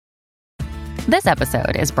This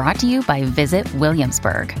episode is brought to you by Visit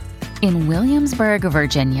Williamsburg. In Williamsburg,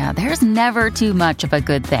 Virginia, there's never too much of a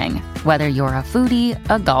good thing. Whether you're a foodie,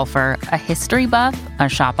 a golfer, a history buff, a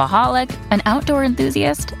shopaholic, an outdoor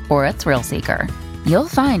enthusiast, or a thrill seeker, you'll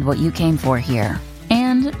find what you came for here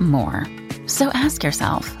and more. So ask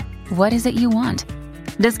yourself, what is it you want?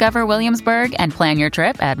 Discover Williamsburg and plan your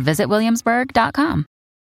trip at visitwilliamsburg.com.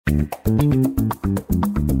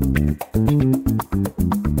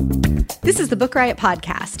 This is the Book Riot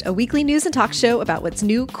Podcast, a weekly news and talk show about what's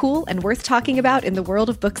new, cool, and worth talking about in the world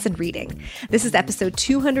of books and reading. This is episode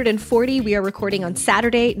 240. We are recording on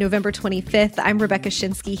Saturday, November 25th. I'm Rebecca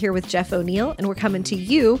Schinsky here with Jeff O'Neill, and we're coming to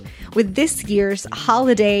you with this year's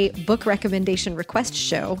holiday book recommendation request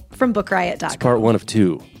show from BookRiot.com. It's part one of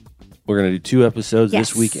two. We're going to do two episodes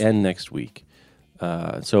this week and next week.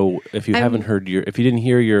 So if you haven't heard if you didn't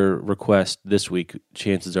hear your request this week,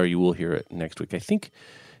 chances are you will hear it next week. I think,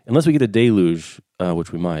 unless we get a deluge,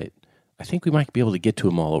 which we might, I think we might be able to get to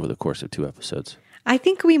them all over the course of two episodes. I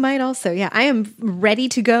think we might also. Yeah, I am ready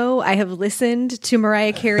to go. I have listened to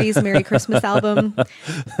Mariah Carey's Merry Christmas album.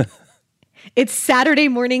 It's Saturday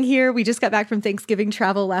morning here. We just got back from Thanksgiving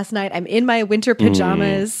travel last night. I'm in my winter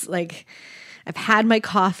pajamas. Like, I've had my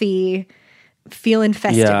coffee. Feeling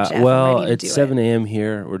festive, yeah, Jeff. Well, it's 7 a.m.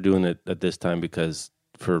 here. We're doing it at this time because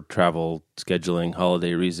for travel, scheduling,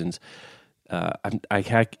 holiday reasons. I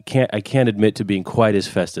can't admit to being quite as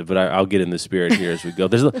festive, but I'll get in the spirit here as we go.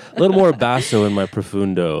 There's a little more basso in my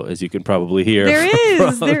profundo, as you can probably hear.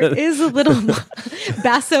 There is a little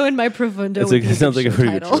basso in my profundo. It sounds like a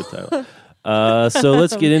pretty good show title. So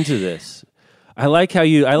let's get into this. I like how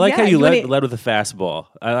you led with a fastball.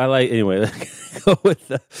 I like anyway. Go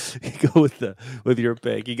with your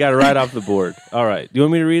pick. You got it right off the board. All right. Do you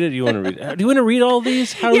want me to read it? Do you want to read it? Do you want to read all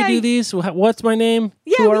these? How do we do these? What's my name?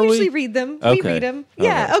 Yeah, we usually read them. Okay. We read them.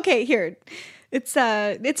 Yeah. Right. Okay. Here. It's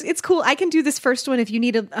cool. I can do this first one if you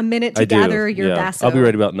need a minute to gather your basso. I'll be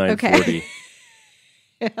ready about 9:40.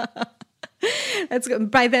 Okay. That's good.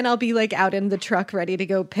 By then I'll be like out in the truck ready to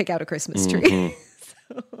go pick out a Christmas tree. Mm-hmm.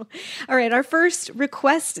 All right, our first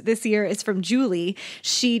request this year is from Julie.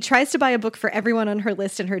 She tries to buy a book for everyone on her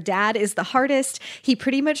list, and her dad is the hardest. He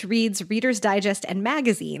pretty much reads Reader's Digest and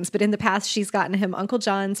magazines, but in the past she's gotten him Uncle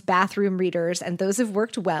John's bathroom readers, and those have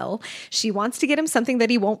worked well. She wants to get him something that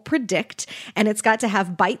he won't predict, and it's got to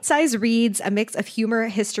have bite-sized reads. A mix of humor,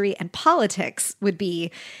 history, and politics would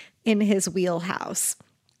be in his wheelhouse.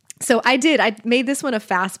 So I made this one a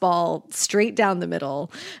fastball straight down the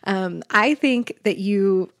middle. I think that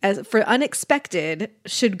you, as for unexpected,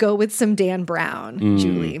 should go with some Dan Brown,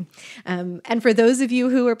 Julie. And for those of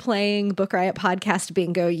you who are playing Book Riot Podcast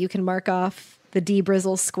Bingo, you can mark off the D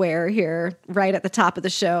Brizzle square here, right at the top of the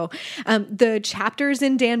show. The chapters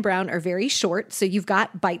in Dan Brown are very short, so you've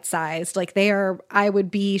got bite-sized. Like they are, I would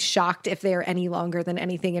be shocked if they are any longer than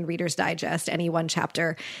anything in Reader's Digest, any one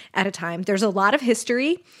chapter at a time. There's a lot of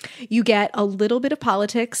history. You get a little bit of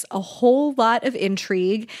politics, a whole lot of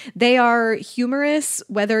intrigue. They are humorous,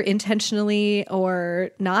 whether intentionally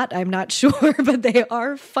or not, I'm not sure, but they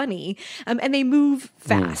are funny. And they move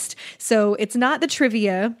fast. So it's not the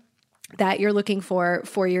trivia that you're looking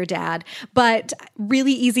for your dad, but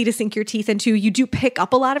really easy to sink your teeth into. You do pick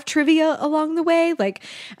up a lot of trivia along the way. Like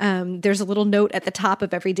there's a little note at the top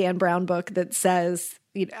of every Dan Brown book that says,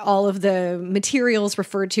 all of the materials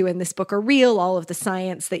referred to in this book are real. All of the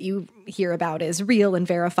science that you hear about is real and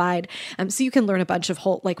verified. So you can learn a bunch of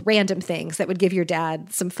random things that would give your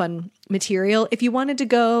dad some fun material. If you wanted to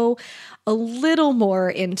go a little more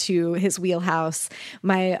into his wheelhouse,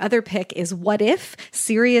 my other pick is What If?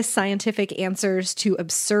 Serious Scientific Answers to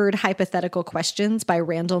Absurd Hypothetical Questions by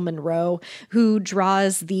Randall Munroe, who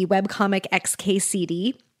draws the webcomic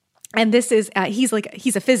XKCD. And this is, he's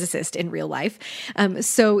a physicist in real life.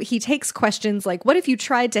 So he takes questions like, what if you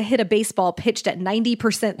tried to hit a baseball pitched at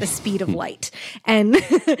 90% the speed of light? And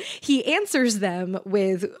he answers them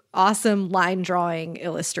with awesome line drawing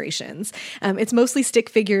illustrations. It's mostly stick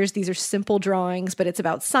figures. These are simple drawings, but it's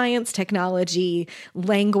about science, technology,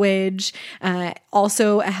 language,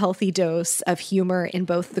 also a healthy dose of humor in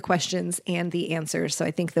both the questions and the answers. So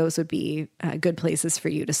I think those would be good places for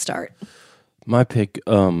you to start. My pick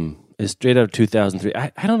is straight out of 2003.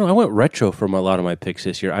 I don't know. I went retro from a lot of my picks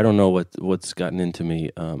this year. I don't know what's gotten into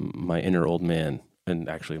me. My inner old man and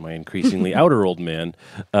actually my increasingly outer old man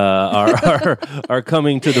are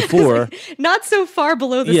coming to the fore. Not so far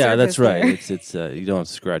below the surface. Yeah, that's right. It's you don't have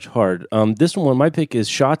to scratch hard. This one, my pick is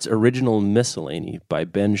Schott's Original Miscellany by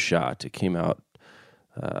Ben Schott. It came out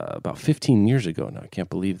about 15 years ago now. I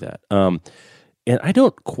can't believe that. And I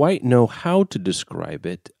don't quite know how to describe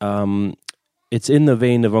it. It's in the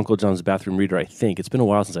vein of Uncle John's Bathroom Reader, I think. It's been a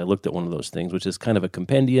while since I looked at one of those things, which is kind of a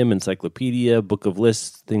compendium, encyclopedia, book of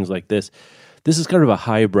lists, things like this. This is kind of a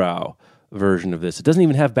highbrow version of this. It doesn't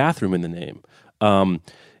even have bathroom in the name.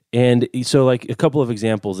 And so, like, a couple of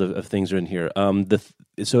examples of things are in here.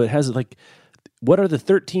 So it has, like, what are the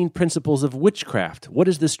 13 principles of witchcraft? What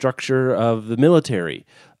is the structure of the military?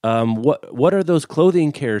 What are those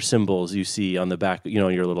clothing care symbols you see on the back,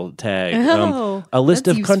 your little tag? A list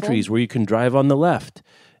of useful. countries where you can drive on the left.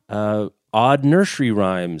 Odd nursery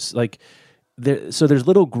rhymes. So there's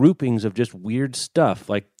little groupings of just weird stuff,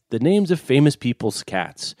 like the names of famous people's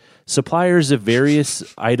cats, suppliers of various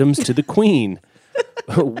items to the Queen.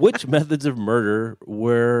 Which methods of murder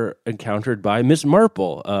were encountered by Miss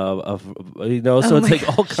Marple? So it's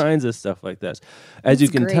like all kinds of stuff like this. As you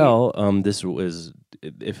can tell, this was,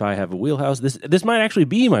 if I have a wheelhouse, this might actually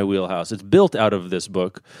be my wheelhouse. It's built out of this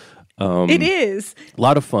book. It is A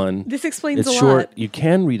lot of fun. This explains it's a lot. short. You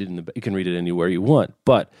can read it you can read it anywhere you want,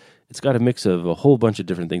 but it's got a mix of a whole bunch of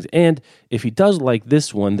different things. And if he does like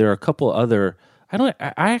this one, there are a couple other. I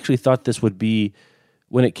actually thought this would be.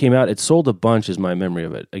 When it came out, it sold a bunch, is my memory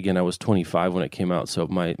of it. Again, I was 25 when it came out, so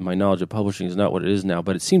my knowledge of publishing is not what it is now,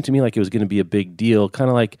 but it seemed to me like it was going to be a big deal, kind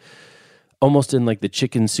of like almost in like the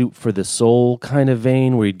Chicken Soup for the Soul kind of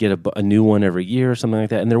vein, where you'd get a new one every year or something like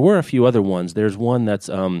that. And there were a few other ones. There's one that's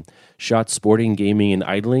Shots Sporting, Gaming, and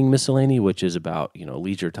Idling Miscellany, which is about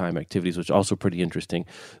leisure time activities, which is also pretty interesting.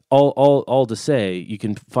 All to say, you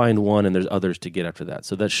can find one, and there's others to get after that.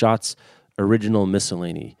 So that's Shots Original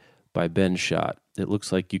Miscellany by Ben Schott. It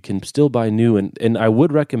looks like you can still buy new, and I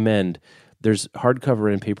would recommend, there's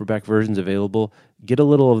hardcover and paperback versions available. Get a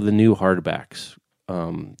little of the new hardbacks.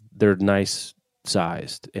 They're nice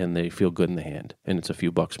sized, and they feel good in the hand, and it's a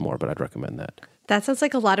few bucks more, but I'd recommend that. That sounds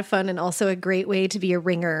like a lot of fun, and also a great way to be a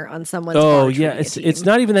ringer on someone's it's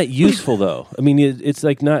not even that useful, though. I mean, it's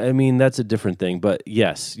like not, I mean, that's a different thing, but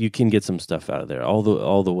yes, you can get some stuff out of there, all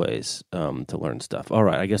the ways to learn stuff. All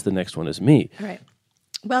right, I guess the next one is me. All right.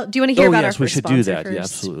 Well, do you want to hear about our first sponsor? We should do that. First? Yeah,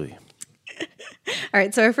 absolutely. All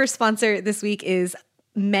right. So our first sponsor this week is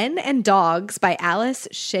Men and Dogs by Alice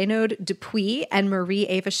Chénaud Dupuis and Marie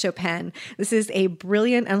Eva Chopin. This is a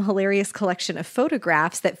brilliant and hilarious collection of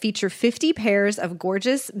photographs that feature 50 pairs of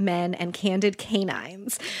gorgeous men and candid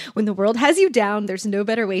canines. When the world has you down, there's no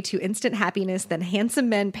better way to instant happiness than handsome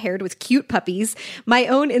men paired with cute puppies. My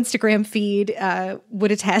own Instagram feed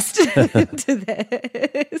would attest to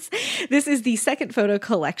this. This is the second photo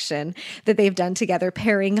collection that they've done together,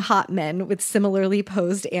 pairing hot men with similarly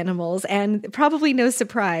posed animals, and probably no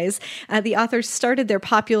surprise, the authors started their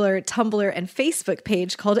popular Tumblr and Facebook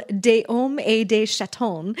page called Des Hommes et des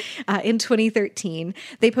Chatons in 2013.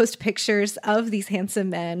 They post pictures of these handsome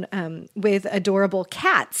men with adorable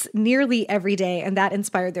cats nearly every day, and that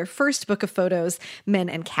inspired their first book of photos, Men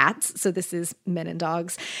and Cats. So this is Men and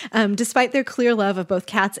Dogs. Despite their clear love of both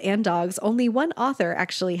cats and dogs, only one author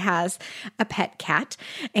actually has a pet cat,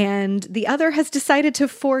 and the other has decided to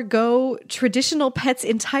forego traditional pets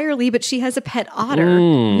entirely, but she has a pet otter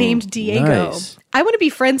named Diego. Nice. I want to be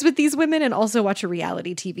friends with these women and also watch a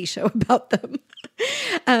reality TV show about them.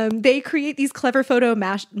 They create these clever photo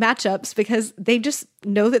matchups because they just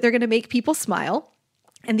know that they're going to make people smile.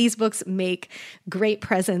 And these books make great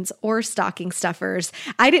presents or stocking stuffers.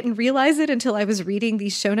 I didn't realize it until I was reading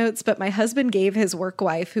these show notes, but my husband gave his work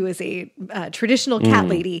wife, who is a traditional cat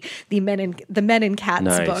lady, the Men and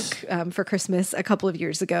Cats book for Christmas a couple of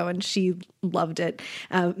years ago, and she loved it.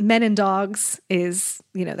 Men and Dogs is,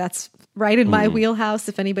 that's right in my wheelhouse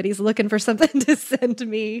if anybody's looking for something to send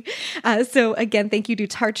me. So again, thank you to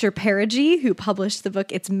Tarcher Perigee, who published the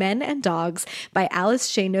book. It's Men and Dogs by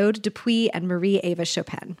Alice Chénaud Dupuis and Marie Eva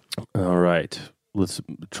Chopin. All right, let's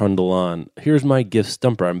trundle on. Here's my gift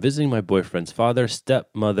stumper. I'm visiting my boyfriend's father,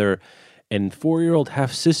 stepmother, and 4-year-old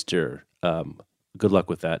half-sister. Good luck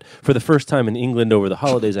with that. For the first time in England over the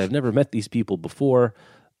holidays, I've never met these people before,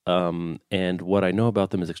 and what I know about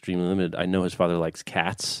them is extremely limited. I know his father likes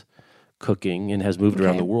cats, cooking, and has moved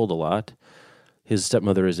around the world a lot. His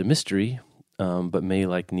stepmother is a mystery, but may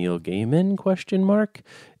like Neil Gaiman, ?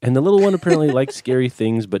 And the little one apparently likes scary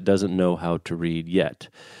things, but doesn't know how to read yet.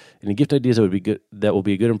 Any gift ideas that will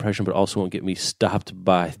be a good impression, but also won't get me stopped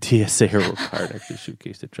by TSA or required extra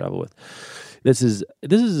suitcase to travel with. This is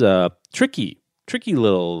a tricky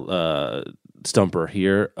little stumper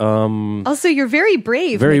here. Also, you're very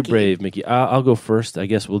brave. Brave, Mickey. I'll go first. I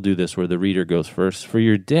guess we'll do this where the reader goes first. For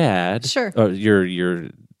your dad, sure. Your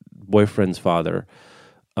boyfriend's father.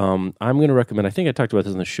 I'm going to recommend, I think I talked about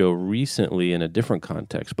this on the show recently in a different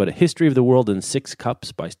context, but A History of the World in 6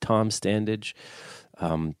 Cups by Tom Standage.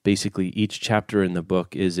 Basically, each chapter in the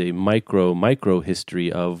book is a micro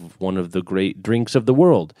history of one of the great drinks of the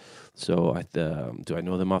world. So, do I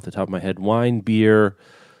know them off the top of my head? Wine, beer,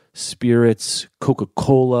 spirits,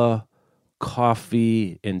 Coca-Cola,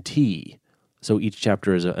 coffee, and tea. So each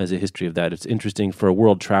chapter is a history of that. It's interesting for a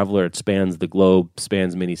world traveler. It spans the globe,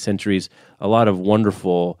 spans many centuries. A lot of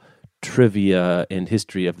wonderful trivia and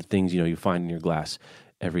history of the things you find in your glass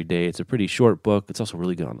every day. It's a pretty short book. It's also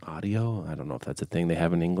really good on audio. I don't know if that's a thing they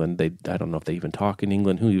have in England. I don't know if they even talk in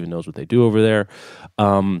England. Who even knows what they do over there?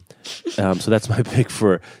 So that's my pick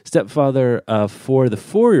for Stepfather. For the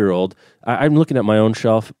 4-year-old, I'm looking at my own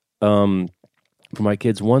shelf for my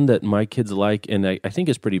kids. One that my kids like, and I think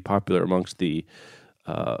is pretty popular amongst the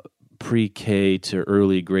pre-K to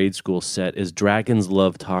early grade school set, is Dragons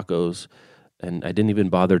Love Tacos. And I didn't even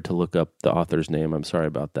bother to look up the author's name. I'm sorry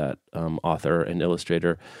about that, author and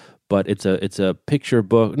illustrator. But it's a picture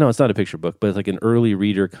book. No, it's not a picture book, but it's like an early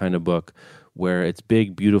reader kind of book where it's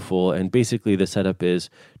big, beautiful, and basically the setup is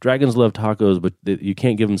dragons love tacos, but you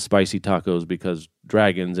can't give them spicy tacos because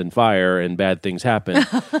dragons and fire and bad things happen.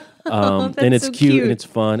 And it's so cute and it's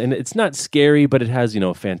fun. And it's not scary, but it has,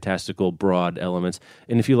 fantastical, broad elements.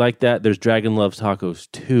 And if you like that, there's Dragon Loves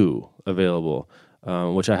Tacos 2 available.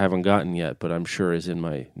 Which I haven't gotten yet, but I'm sure is in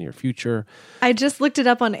my near future. I just looked it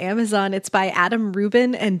up on Amazon. It's by Adam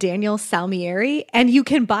Rubin and Daniel Salmieri, and you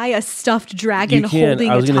can buy a stuffed dragon holding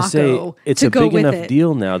I was a taco. Say, it's a big enough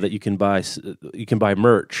deal now that you can buy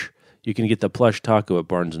merch. You can get the plush taco at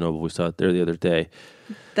Barnes & Noble. We saw it there the other day.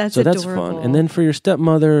 That's That's fun. And then for your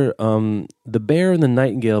stepmother, The Bear and the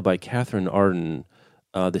Nightingale by Catherine Arden.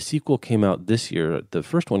 The sequel came out this year. The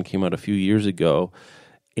first one came out a few years ago.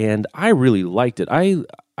 And I really liked it.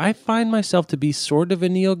 I find myself to be sort of a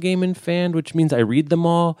Neil Gaiman fan, which means I read them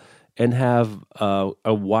all and have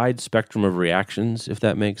a wide spectrum of reactions, if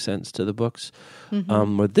that makes sense, to the books.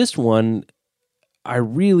 Mm-hmm. But this one, I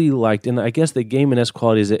really liked, and I guess the Gaiman-esque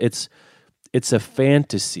quality is it's a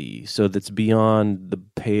fantasy, so that's beyond the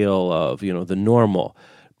pale of the normal,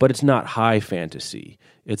 but it's not high fantasy.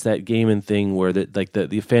 It's that Gaiman thing where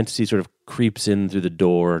the fantasy sort of creeps in through the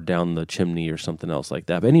door, down the chimney, or something else like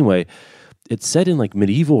that. But anyway, it's set in like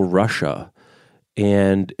medieval Russia,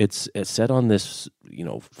 and it's set on this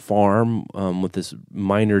farm with this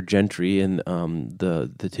minor gentry, and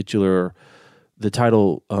the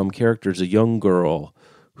title character is a young girl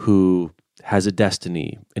who has a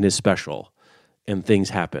destiny and is special, and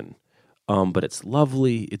things happen. But it's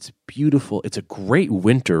lovely, it's beautiful, it's a great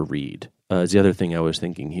winter read. Is the other thing I was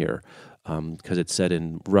thinking here, because it's set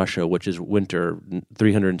in Russia, which is winter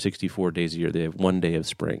 364 days a year. They have one day of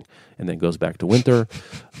spring, and then it goes back to winter.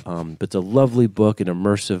 But it's a lovely book, an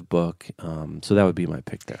immersive book. So that would be my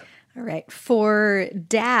pick there. All right. For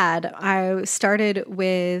Dad, I started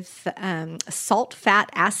with Salt, Fat,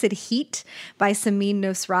 Acid, Heat by Samin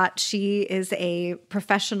Nosrat. She is a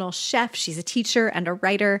professional chef. She's a teacher and a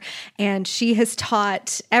writer, and she has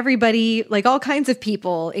taught everybody, like all kinds of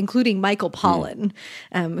people, including Michael Pollan,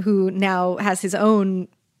 who now has his own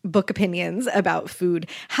book opinions about food,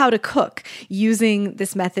 how to cook using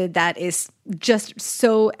this method that is just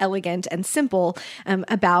so elegant and simple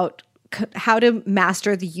about how to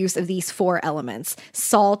master the use of these 4 elements.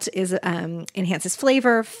 Salt enhances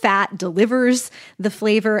flavor. Fat delivers the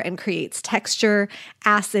flavor and creates texture.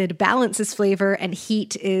 Acid balances flavor. And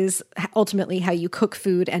heat is ultimately how you cook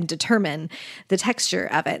food and determine the texture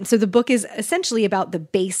of it. And so the book is essentially about the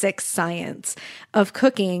basic science of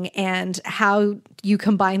cooking and how you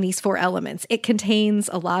combine these 4 elements. It contains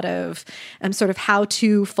a lot of sort of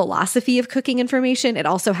how-to philosophy of cooking information. It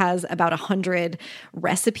also has about 100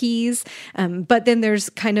 recipes. But then there's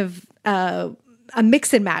kind of a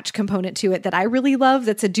mix and match component to it that I really love.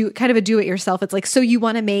 That's kind of a do-it-yourself. It's like, so you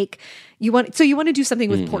want to do something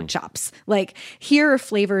with pork chops. Like, here are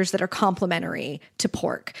flavors that are complementary to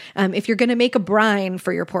pork. If you're going to make a brine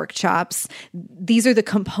for your pork chops, these are the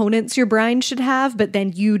components your brine should have, but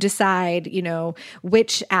then you decide,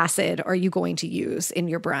 which acid are you going to use in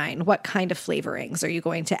your brine? What kind of flavorings are you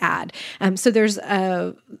going to add? So there's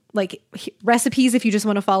recipes if you just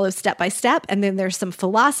want to follow step by step, and then there's some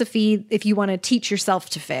philosophy if you want to teach yourself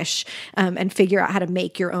to fish and figure out how to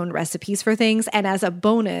make your own recipes for things. And as a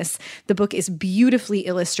bonus, the book is beautifully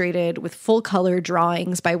illustrated with full color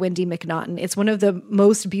drawings by Wendy McNaughton. It's one of the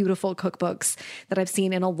most beautiful cookbooks that I've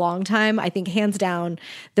seen in a long time. I think hands down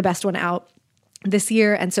the best one out. this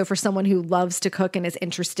year. And so for someone who loves to cook and is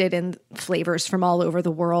interested in flavors from all over the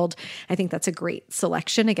world, I think that's a great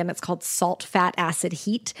selection. Again, it's called Salt, Fat, Acid,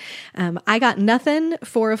 Heat. I got nothing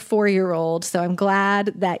for a 4-year-old, so I'm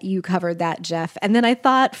glad that you covered that, Jeff. And then I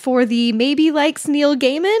thought for the maybe likes Neil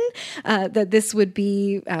Gaiman, that this would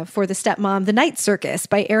be for the stepmom, The Night Circus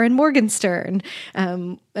by Erin Morgenstern.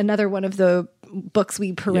 Another one of the books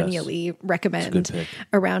we perennially recommend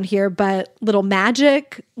around here, but little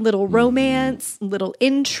magic, little romance, little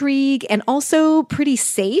intrigue, and also pretty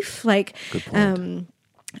safe. Like,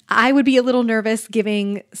 I would be a little nervous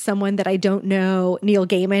giving someone that I don't know Neil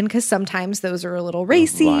Gaiman, because sometimes those are a little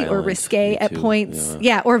racy or risque at points.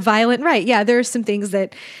 Yeah, or violent. Right. Yeah, there are some things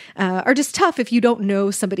that are just tough if you don't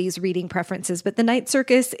know somebody's reading preferences. But The Night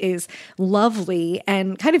Circus is lovely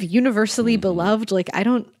and kind of universally beloved. Like, I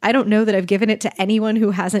don't know that I've given it to anyone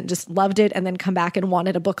who hasn't just loved it and then come back and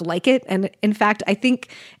wanted a book like it. And in fact, I think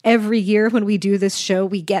every year when we do this show,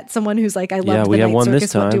 we get someone who's like, I loved The Night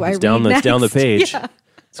Circus. What do I read next? It's down the page. Yeah.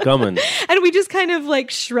 It's coming. And we just kind of like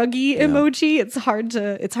shruggy emoji. It's hard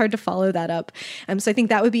to follow that up. So I think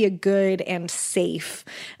that would be a good and safe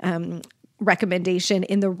recommendation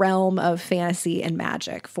in the realm of fantasy and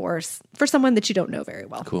magic for someone that you don't know very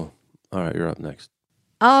well. Cool. All right, you're up next.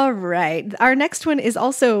 All right. Our next one is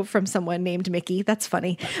also from someone named Mickey. That's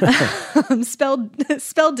funny.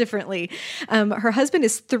 Spelled differently. Her husband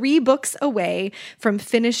is 3 books away from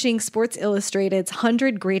finishing Sports Illustrated's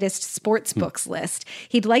 100 Greatest Sports Books list.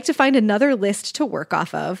 He'd like to find another list to work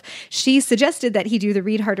off of. She suggested that he do the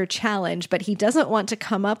Read Harder Challenge, but he doesn't want to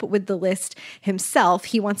come up with the list himself.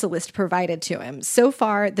 He wants a list provided to him. So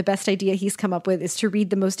far, the best idea he's come up with is to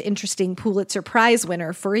read the most interesting Pulitzer Prize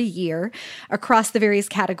winner for a year across the various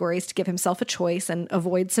categories to give himself a choice and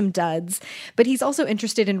avoid some duds. But he's also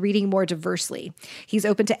interested in reading more diversely. He's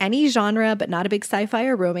open to any genre, but not a big sci-fi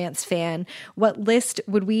or romance fan. What list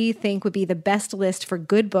would we think would be the best list for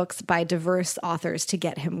good books by diverse authors to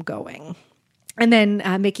get him going? And then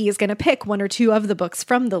Mickey is going to pick 1 or 2 of the books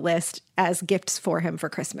from the list as gifts for him for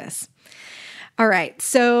Christmas. All right,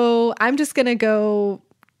 so I'm just going to go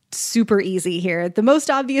super easy here. The most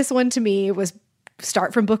obvious one to me was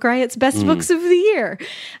start from Book Riot's best books of the year.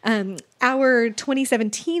 Our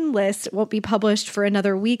 2017 list won't be published for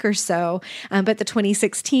another week or so, but the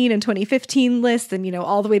 2016 and 2015 lists, and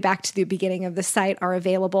all the way back to the beginning of the site, are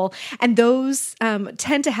available. And those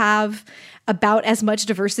tend to have about as much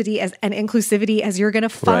diversity and inclusivity as you're going to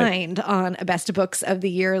find on a best books of the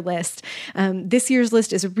year list. This year's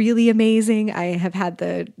list is really amazing. I have had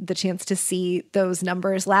the chance to see those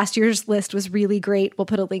numbers. Last year's list was really great. We'll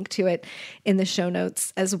put a link to it in the show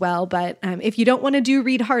notes as well. But if you don't want to do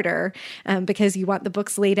Read Harder, because you want the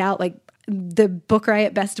books laid out, like the Book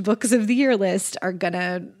Riot Best Books of the Year list are going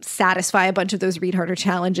to satisfy a bunch of those Read Harder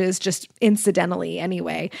challenges just incidentally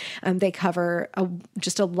anyway. They cover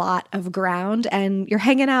just a lot of ground, and you're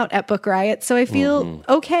hanging out at Book Riot, so I feel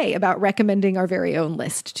okay about recommending our very own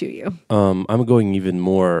list to you. I'm going even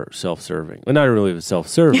more self-serving. Well, not really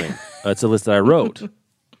self-serving. It's a list that I wrote.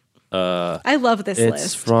 I love this list.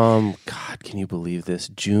 It's from, God, can you believe this?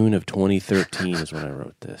 June of 2013 is when I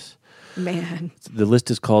wrote this. Man. The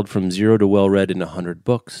list is called From Zero to Well Read in 100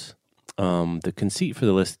 Books. The conceit for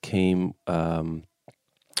the list came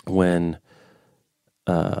when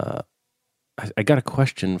I got a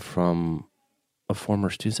question from a former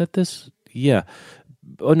student. Is that this? Yeah.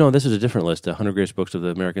 Oh, no, this is a different list, the 100 Greatest Books of the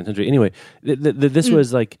American Century. Anyway, this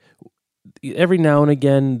was like, every now and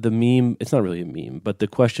again, the meme, it's not really a meme, but the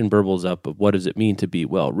question burbles up of what does it mean to be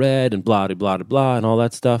well-read and blah, blah, blah, blah, and all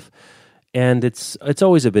that stuff. And it's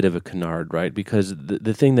always a bit of a canard, right? Because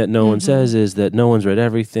the thing that no one says is that no one's read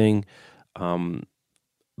everything,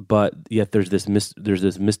 but yet there's this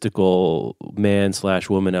mystical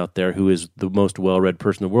man/woman out there who is the most well-read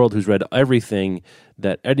person in the world, who's read everything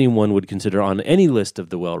that anyone would consider on any list of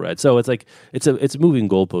the well-read. So it's like it's a moving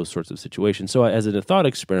goalpost sorts of situation. So as a thought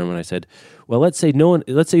experiment, I said, well, let's say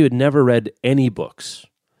you had never read any books,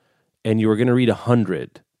 and you were going to read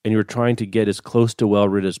 100. And you were trying to get as close to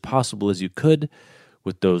well-read as possible as you could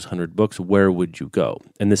with those 100 books, where would you go?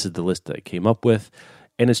 And this is the list that I came up with.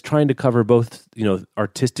 And it's trying to cover both,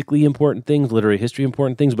 artistically important things, literary history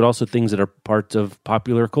important things, but also things that are parts of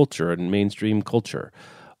popular culture and mainstream culture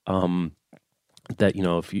that,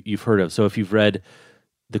 if you've heard of. So if you've read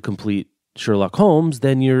the complete Sherlock Holmes,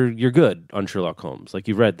 then you're good on Sherlock Holmes. Like,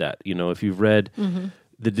 you've read that. If you've read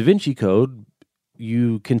the Da Vinci Code,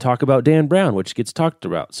 you can talk about Dan Brown, which gets talked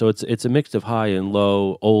about. So it's a mix of high and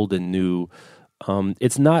low, old and new.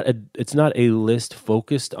 It's not a list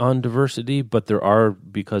focused on diversity, but there are,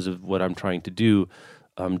 because of what I'm trying to do,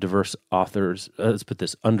 diverse authors, let's put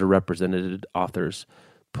this, underrepresented authors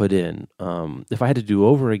put in. If I had to do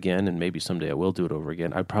over again, and maybe someday I will do it over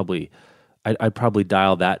again, I'd probably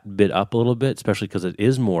dial that bit up a little bit, especially because it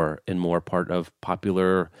is more and more part of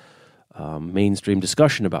popular mainstream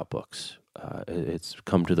discussion about books. It's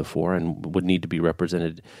come to the fore and would need to be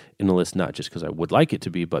represented in the list, not just because I would like it to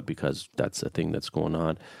be, but because that's a thing that's going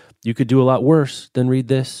on. You could do a lot worse than read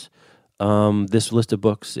this list of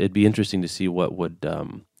books. It'd be interesting to see what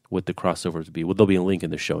the crossovers be. Well, there'll be a link in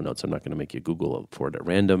the show notes. I'm not going to make you Google for it at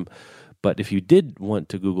random. But if you did want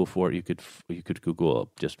to Google for it, you could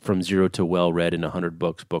Google just from 0 to well read in 100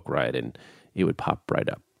 books, book riot, and it would pop right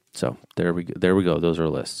up. So there we go. Those are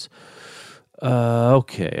lists.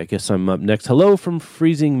 Okay, I guess I'm up next. Hello from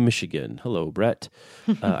Freezing, Michigan. Hello, Brett.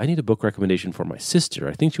 I need a book recommendation for my sister.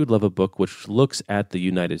 I think she would love a book which looks at the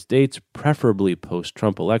United States, preferably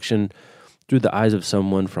post-Trump election, through the eyes of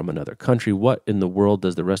someone from another country. What in the world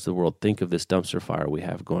does the rest of the world think of this dumpster fire we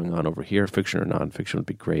have going on over here? Fiction or nonfiction would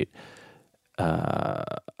be great.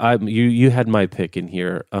 You had my pick in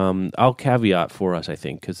here. I'll caveat for us, I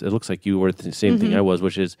think, because it looks like you were the same thing I was,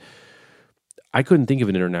 which is I couldn't think of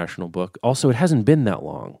an international book. Also, it hasn't been that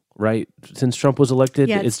long, right? Since Trump was elected,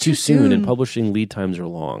 it's too soon, and publishing lead times are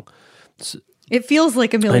long. It feels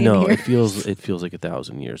like a million years. I know, it feels like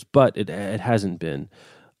 1,000 years, but it hasn't been.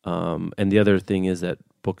 And the other thing is that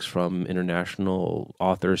books from international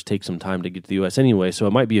authors take some time to get to the U.S. anyway, so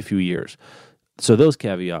it might be a few years. So those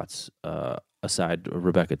caveats aside,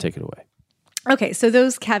 Rebecca, take it away. Okay, so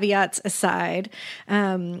those caveats aside,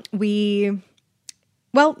 I'll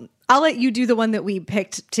let you do the one that we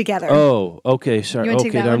picked together. Oh, okay. Sorry.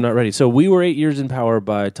 Okay, I'm not ready. So We Were 8 Years in Power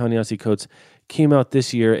by Ta-Nehisi Coates came out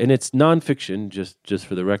this year, and it's nonfiction, just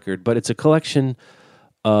for the record, but it's a collection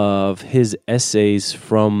of his essays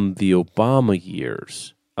from the Obama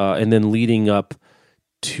years, and then leading up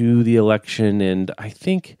to the election. And I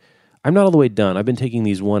think I'm not all the way done. I've been taking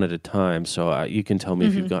these one at a time, so you can tell me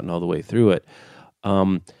if you've gotten all the way through it.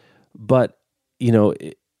 But you know,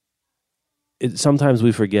 sometimes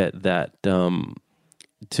we forget that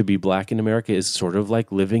to be black in America is sort of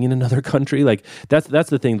like living in another country. Like that's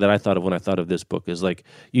the thing that I thought of when I thought of this book, is like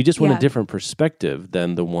you just want a different perspective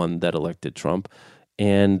than the one that elected Trump,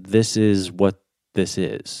 and this is what this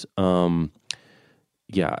is. So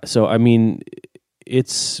I mean,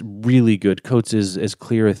 it's really good. Coates is as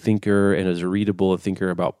clear a thinker and as readable a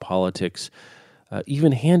thinker about politics.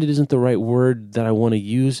 Even-handed isn't the right word that I want to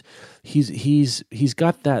use. He's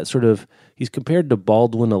got that sort of. He's compared to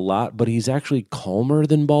Baldwin a lot, but he's actually calmer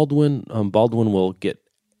than Baldwin. Baldwin will get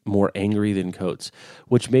more angry than Coates,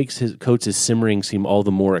 which makes Coates' simmering seem all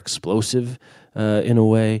the more explosive in a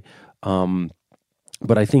way.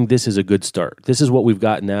 But I think this is a good start. This is what we've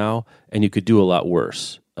got now, and you could do a lot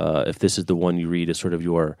worse if this is the one you read as sort of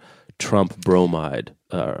your Trump bromide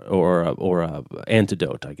or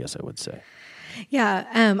antidote, I guess I would say. Yeah,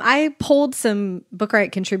 I polled some Book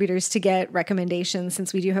Riot contributors to get recommendations,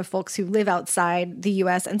 since we do have folks who live outside the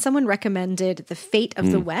U.S., and someone recommended The Fate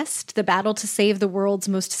of the West, The Battle to Save the World's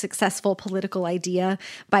Most Successful Political Idea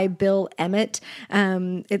by Bill Emmett.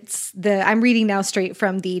 I'm reading now straight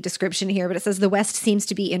from the description here, but it says, the West seems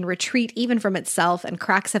to be in retreat even from itself, and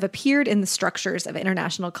cracks have appeared in the structures of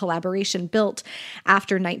international collaboration built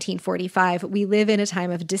after 1945. We live in a time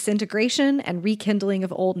of disintegration and rekindling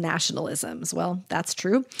of old nationalisms. Well, that's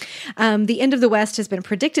true. The end of the West has been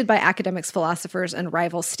predicted by academics, philosophers, and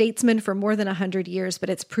rival statesmen for more than 100 years,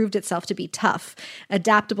 but it's proved itself to be tough,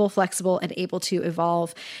 adaptable, flexible, and able to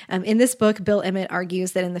evolve. In this book, Bill Emmett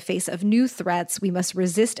argues that in the face of new threats, we must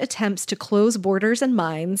resist attempts to close borders and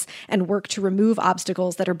minds and work to remove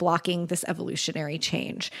obstacles that are blocking this evolutionary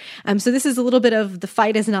change. So this is a little bit of the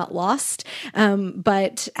fight is not lost,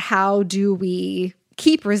 but how do we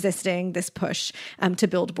keep resisting this push to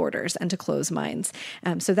build borders and to close minds?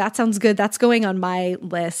 So that sounds good. That's going on my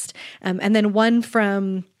list. And then one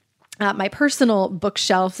from my personal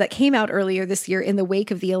bookshelf that came out earlier this year in the wake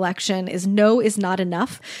of the election is No Is Not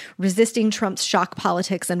Enough: Resisting Trump's Shock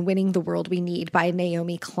Politics and Winning the World We Need by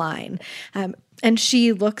Naomi Klein. And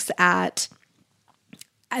she looks at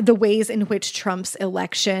the ways in which Trump's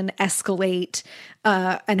election escalate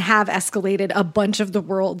and have escalated a bunch of the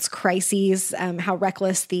world's crises, how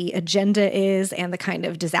reckless the agenda is, and the kind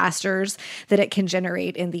of disasters that it can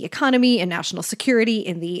generate in the economy, in national security,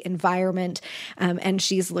 in the environment. And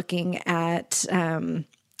she's looking at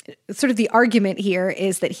sort of the argument here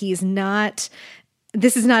is that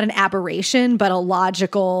this is not an aberration, but a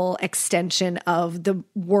logical extension of the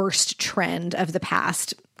worst trend of the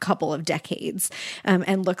past couple of decades,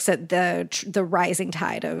 and looks at the rising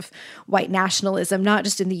tide of white nationalism, not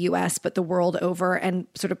just in the US, but the world over, and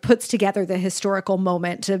sort of puts together the historical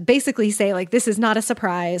moment to basically say, like, this is not a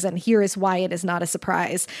surprise, and here is why it is not a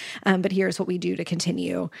surprise, but here's what we do to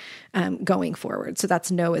continue going forward. So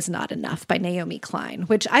that's No Is Not Enough by Naomi Klein,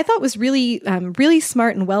 which I thought was really, really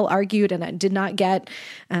smart and well argued, and it did not get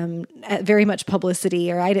very much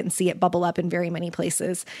publicity, or I didn't see it bubble up in very many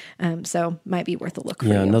places. So might be worth a look for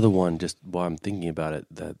you. Another one, just while I'm thinking about it,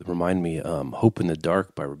 that remind me, Hope in the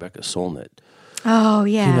Dark by Rebecca Solnit. Oh,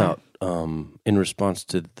 yeah. Came out in response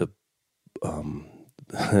to the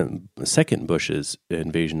second Bush's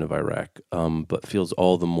invasion of Iraq, but feels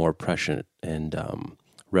all the more prescient and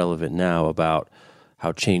relevant now about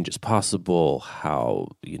how change is possible, how,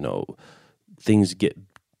 things get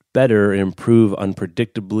better and improve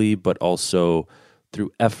unpredictably, but also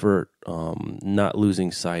through effort, not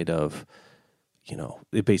losing sight of,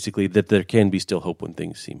 basically that there can be still hope when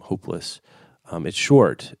things seem hopeless. It's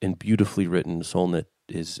short and beautifully written. Solnit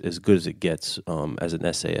is as good as it gets as an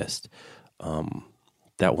essayist.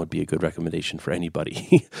 That would be a good recommendation for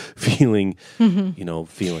anybody feeling,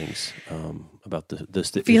 feelings about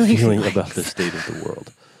the feeling about the state of the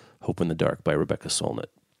world. Hope in the Dark by Rebecca Solnit.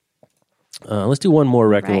 Let's do one more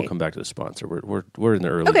rec, and we'll come back to the sponsor. We're in the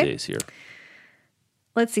early days here.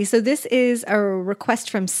 Let's see. So this is a request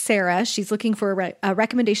from Sarah. She's looking for a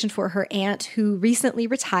recommendation for her aunt who recently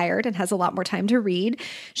retired and has a lot more time to read.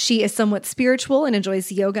 She is somewhat spiritual and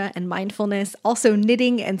enjoys yoga and mindfulness, also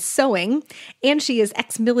knitting and sewing, and she is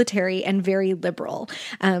ex-military and very liberal.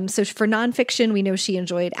 So for nonfiction, we know she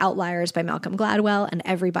enjoyed Outliers by Malcolm Gladwell and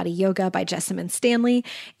Everybody Yoga by Jessamine Stanley.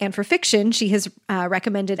 And for fiction, she has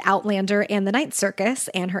recommended Outlander and The Night Circus,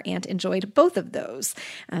 and her aunt enjoyed both of those.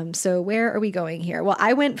 So where are we going here? Well,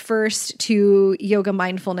 I went first to Yoga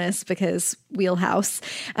Mindfulness because wheelhouse.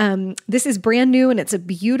 This is brand new and it's a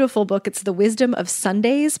beautiful book. It's The Wisdom of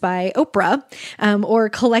Sundays by Oprah, or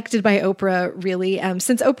collected by Oprah, really.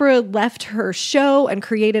 Since Oprah left her show and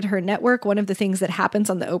created her network, one of the things that happens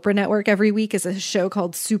on the Oprah network every week is a show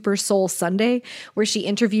called Super Soul Sunday, where she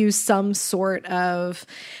interviews some sort of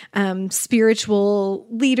spiritual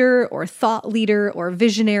leader or thought leader or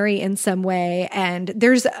visionary in some way. And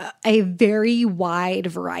there's a very wide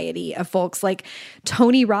variety of folks. Like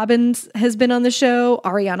Tony Robbins has been on the show.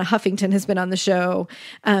 Ariana Huffington has been on the show.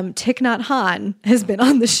 Thich Nhat Hanh has been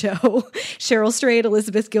on the show. Cheryl Strayed,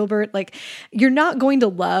 Elizabeth Gilbert. Like, you're not going to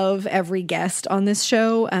love every guest on this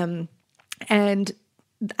show. And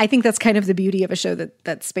I think that's kind of the beauty of a show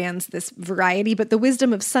that spans this variety. But The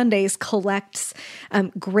Wisdom of Sundays collects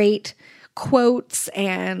great quotes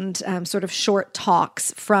and sort of short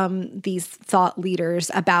talks from these thought leaders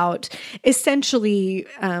about essentially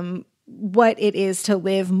what it is to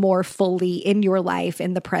live more fully in your life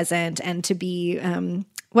in the present, and to be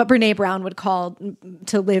what Brene Brown would call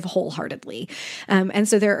to live wholeheartedly. And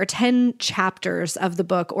so there are 10 chapters of the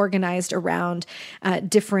book organized around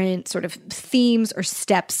different sort of themes or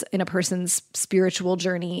steps in a person's spiritual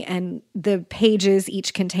journey. And the pages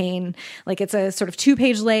each contain, like, it's a sort of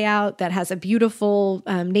 2-page layout that has a beautiful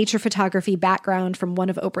nature photography background from one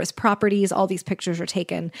of Oprah's properties. All these pictures are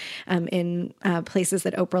taken in places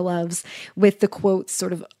that Oprah loves, with the quotes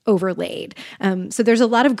sort of overlaid. So there's a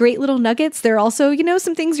lot of great little nuggets. There are also,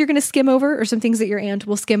 some things you're going to skim over, or some things that your aunt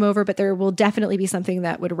will skim over, but there will definitely be something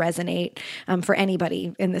that would resonate for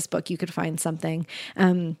anybody in this book. You could find something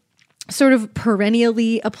sort of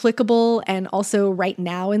perennially applicable, and also right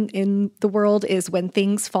now in the world, is When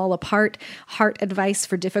Things Fall Apart, Heart Advice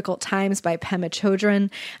for Difficult Times by Pema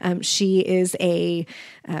Chodron. She is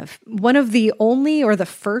one of the only, or the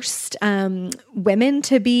first women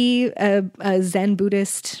to be a Zen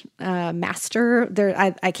Buddhist master.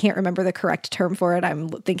 I can't remember the correct term for it. I'm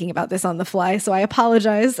thinking about this on the fly, so I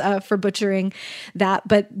apologize for butchering that.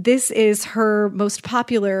 But this is her most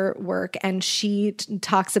popular work, and she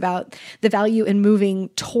talks about the value in moving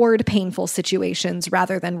toward painful situations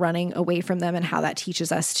rather than running away from them, and how that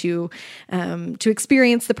teaches us to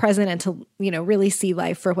experience the present and to really see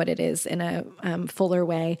life for what it is in a fuller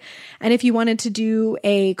way. And if you wanted to do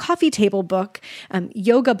a coffee table book,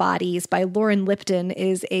 Yoga Bodies by Lauren Lipton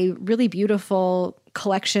is a really beautiful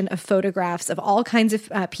collection of photographs of all kinds of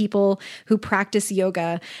people who practice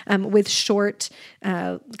yoga, with short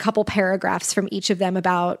couple paragraphs from each of them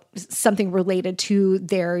about something related to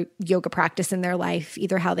their yoga practice in their life,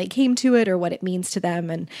 either how they came to it or what it means to them.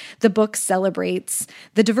 And the book celebrates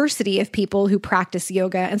the diversity of people who practice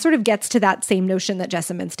yoga, and sort of gets to that same notion that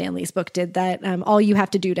Jessamine Stanley's book did, that all you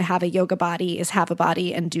have to do to have a yoga body is have a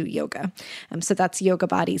body and do yoga. So that's Yoga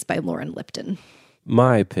Bodies by Lauren Lipton.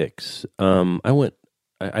 My picks.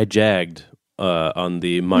 I jagged on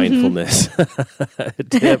the mindfulness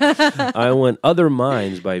tip. I went Other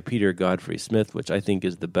Minds by Peter Godfrey Smith, which I think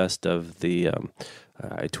is the best of the...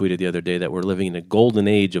 I tweeted the other day that we're living in a golden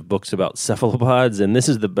age of books about cephalopods, and this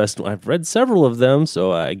is the best one. I've read several of them,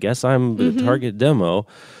 so I guess I'm the target demo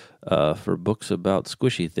for books about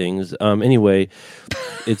squishy things. Anyway,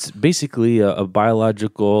 it's basically a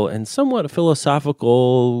biological and somewhat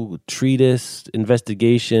philosophical treatise,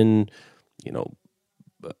 investigation,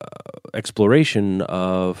 exploration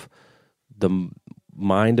of the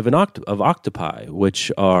mind of octopi,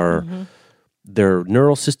 which are... Their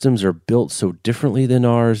neural systems are built so differently than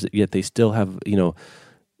ours, yet they still have, they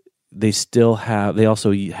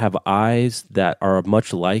also have eyes that are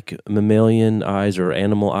much like mammalian eyes or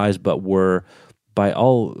animal eyes, but were by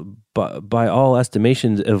all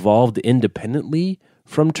estimations evolved independently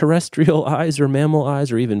from terrestrial eyes or mammal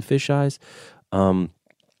eyes or even fish eyes. And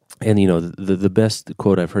the best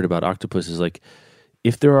quote I've heard about octopus is like,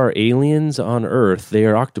 if there are aliens on Earth, they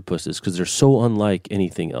are octopuses because they're so unlike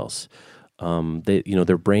anything else.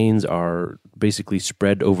 Their brains are basically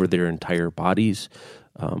spread over their entire bodies,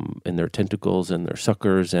 and their tentacles and their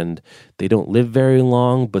suckers, and they don't live very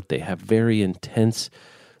long, but they have very intense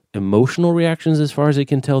emotional reactions as far as I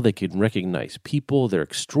can tell. They can recognize people. They're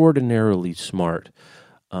extraordinarily smart.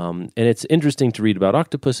 And it's interesting to read about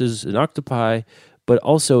octopuses and octopi, but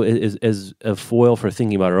also as a foil for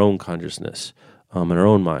thinking about our own consciousness and our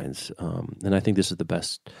own minds. And I think this is the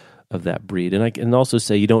best of that breed. And I can also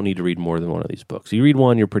say you don't need to read more than one of these books. You read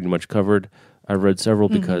one, you're pretty much covered. I've read several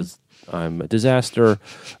because I'm a disaster.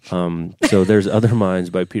 So there's Other Minds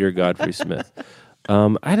by Peter Godfrey Smith.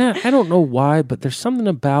 I don't know why, but there's something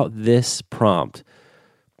about this prompt.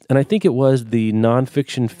 And I think it was the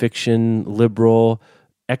nonfiction, fiction, liberal,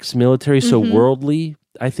 ex-military, so worldly,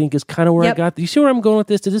 I think is kind of where I got. You see where I'm going with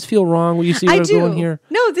this? Does this feel wrong? Will you see where I'm going here?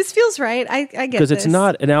 No, this feels right. I get this. Because it's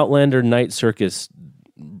not an Outlander Night Circus.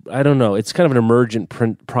 I don't know. It's kind of an emergent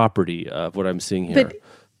print property of what I'm seeing here. But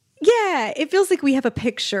yeah, it feels like we have a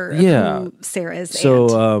picture of who Sarah's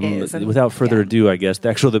aunt is. Without further ado, I guess,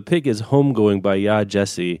 the pick is Homegoing by Yaa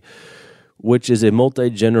Gyasi, which is a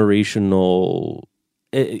multi-generational...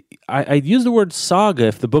 I'd use the word saga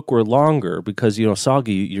if the book were longer, because,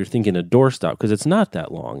 saga, you're thinking a doorstop, because it's not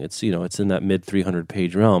that long. It's, it's in that mid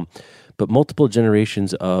 300-page realm. But multiple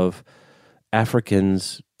generations of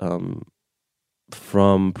Africans...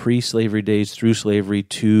 from pre-slavery days through slavery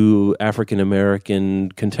to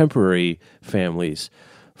African-American contemporary families,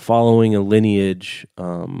 following a lineage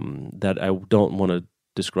that I don't want to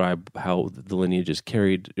describe how the lineage is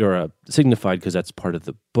carried or signified, because that's part of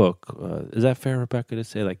the book. Is that fair, Rebecca, to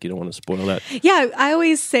say? You don't want to spoil that? Yeah, I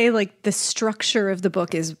always say, the structure of the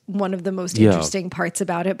book is one of the most interesting parts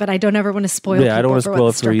about it, but I don't ever want to spoil I don't want to spoil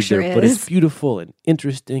it for either, but it's beautiful and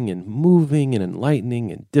interesting and moving and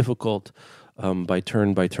enlightening and difficult. By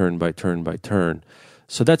turn.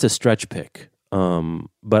 So that's a stretch pick.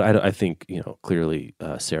 But I think, clearly,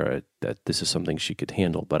 Sarah, that this is something she could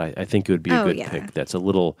handle. But I think it would be a good pick. That's a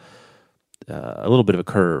little bit of a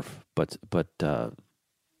curve, but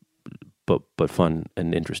fun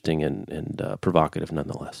and interesting and provocative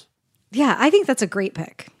nonetheless. Yeah, I think that's a great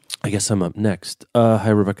pick. I guess I'm up next. Hi,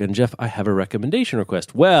 Rebecca and Jeff. I have a recommendation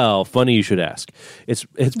request. Well, funny you should ask. It's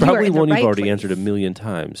probably one you've already answered a million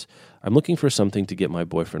times. I'm looking for something to get my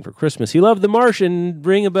boyfriend for Christmas. He loved The Martian.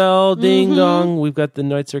 Ring a bell, ding dong. We've got The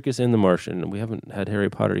Night Circus and The Martian. We haven't had Harry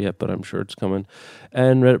Potter yet, but I'm sure it's coming.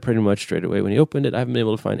 And read it pretty much straight away. When he opened it, I haven't been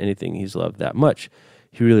able to find anything he's loved that much.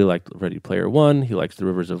 He really liked Ready Player One. He likes The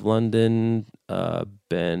Rivers of London,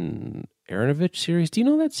 Ben Aronovich series. Do you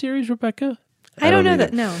know that series, Rebecca? I don't know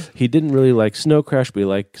that, no. He didn't really like Snow Crash, but he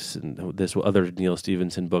likes this other Neil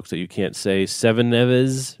Stephenson books that you can't say. Seven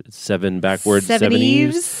Eves, seven backwards, seven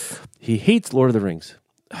Eves. He hates Lord of the Rings.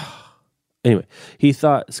 Anyway, he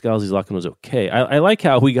thought Scalzi's Lachlan was okay. I like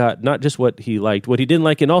how we got not just what he liked, what he didn't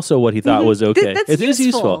like, and also what he thought was okay. It is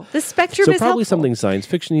useful. The spectrum is probably helpful. Something science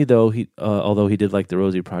fiction-y, though. Although he did like The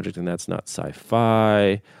Rosie Project, and that's not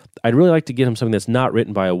sci-fi. I'd really like to get him something that's not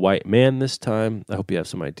written by a white man this time. I hope you have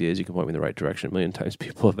some ideas. You can point me in the right direction. A million times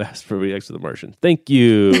people have asked for Reacts to The Martian. Thank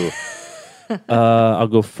you. I'll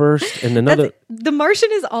go first. And another... The Martian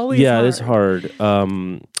is always hard. Yeah, it is hard.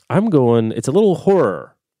 I'm going... It's a little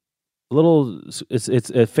horror. It's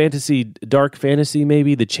a fantasy, dark fantasy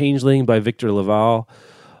maybe. The Changeling by Victor Laval.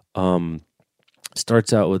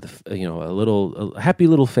 Starts out with a happy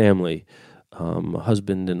little family, a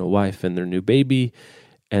husband and a wife and their new baby,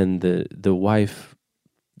 and the wife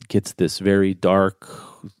gets this very dark,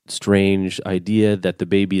 strange idea that the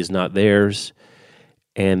baby is not theirs,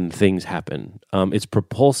 and things happen. It's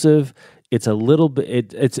propulsive. it's a little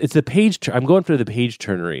bit. It's the page. I'm going for the page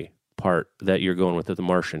turnery part that you're going with The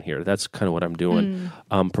Martian here. That's kind of what I'm doing.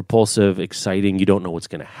 Propulsive, exciting. You don't know what's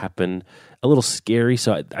going to happen. A little scary.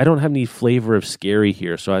 So I don't have any flavor of scary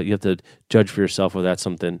here. So you have to judge for yourself whether that's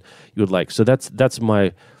something you would like. So that's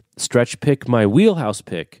my stretch pick. My wheelhouse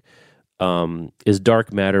pick is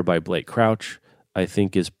Dark Matter by Blake Crouch. I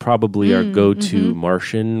think is probably our go-to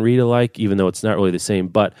Martian read-alike, even though it's not really the same.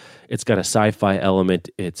 But it's got a sci-fi element.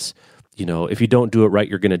 It's if you don't do it right,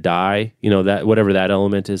 you're going to die. That whatever that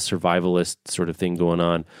element is, survivalist sort of thing going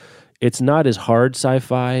on. It's not as hard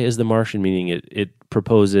sci-fi as The Martian, meaning it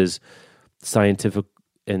proposes scientific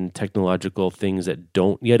and technological things that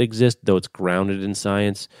don't yet exist, though it's grounded in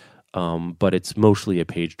science. But it's mostly a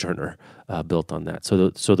page turner built on that. So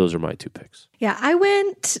those are my two picks. Yeah, I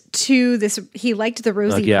went to this. He liked the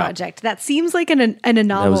Rosie Project. That seems like an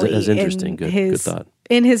anomaly. That was interesting. Good thought.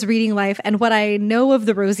 In his reading life. And what I know of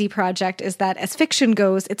the Rosie Project is that as fiction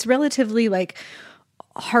goes, it's relatively like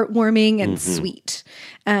heartwarming and sweet.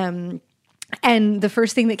 And the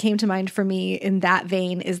first thing that came to mind for me in that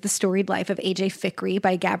vein is The Storied Life of A.J. Fikry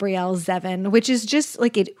by Gabrielle Zevin, which is just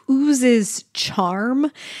like it oozes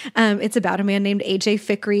charm. It's about a man named A.J.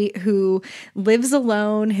 Fikry who lives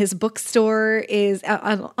alone. His bookstore is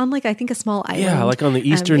on like, I think, a small island. Yeah, like on the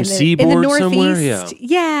eastern seaboard in the somewhere.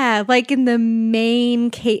 Yeah, like in the Maine,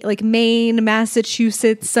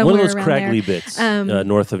 Massachusetts, somewhere one of those around craggly there. bits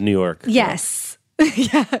north of New York. Yes.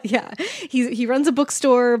 Yeah. He runs a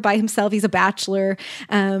bookstore by himself. He's a bachelor.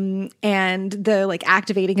 And the like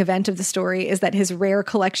activating event of the story is that his rare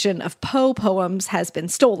collection of Poe poems has been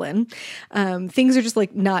stolen. Things are just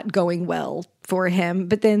like not going well for him.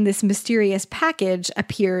 But then this mysterious package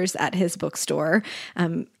appears at his bookstore.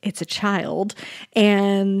 It's a child.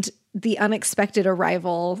 And the unexpected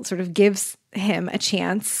arrival sort of gives him a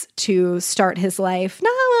chance to start his life.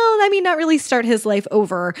 Not really start his life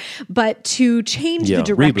over, but to change the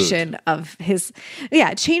direction of his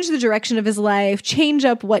life, change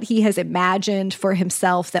up what he has imagined for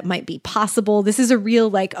himself that might be possible. This is a real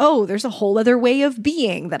there's a whole other way of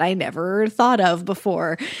being that I never thought of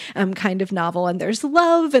before kind of novel. And there's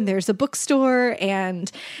love and there's a bookstore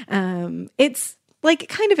and it's like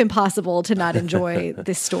kind of impossible to not enjoy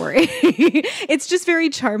this story. It's just very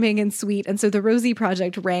charming and sweet. And so the Rosie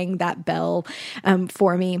Project rang that bell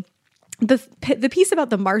for me. The piece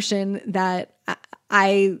about The Martian that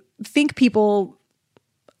I think people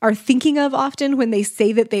are thinking of often when they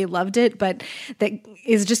say that they loved it, but that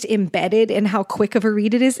is just embedded in how quick of a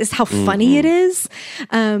read it is how funny it is.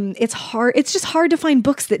 It's hard. It's just hard to find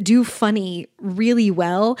books that do funny really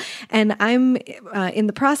well. And I'm in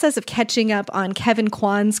the process of catching up on Kevin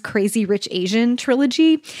Kwan's Crazy Rich Asian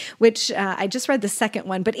trilogy, which I just read the second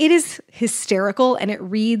one, but it is hysterical and it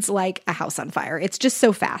reads like a house on fire. It's just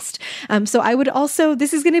so fast. So I would also,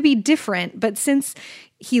 this is going to be different, but since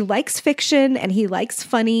he likes fiction and he likes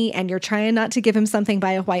funny and you're trying not to give him something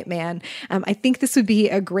by a white man, I think this would be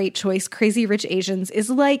a great choice. Crazy Rich Asians is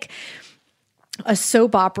like a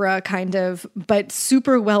soap opera kind of, but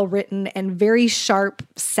super well written and very sharp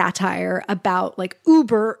satire about like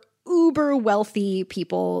uber wealthy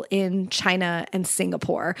people in China and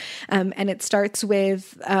Singapore. And it starts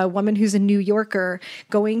with a woman who's a New Yorker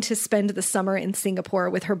going to spend the summer in Singapore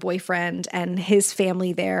with her boyfriend and his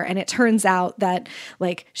family there. And it turns out that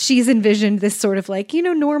like she's envisioned this sort of like,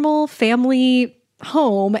 normal family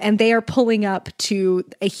home, and they are pulling up to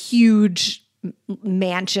a huge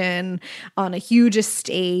mansion on a huge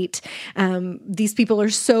estate. These people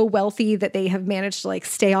are so wealthy that they have managed to like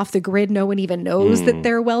stay off the grid. No one even knows that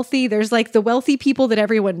they're wealthy. There's like the wealthy people that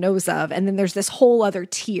everyone knows of. And then there's this whole other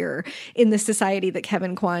tier in the society that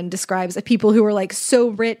Kevin Kwan describes of people who are like so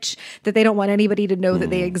rich that they don't want anybody to know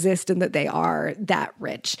that they exist and that they are that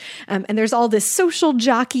rich. And there's all this social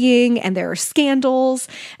jockeying and there are scandals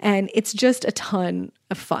and it's just a ton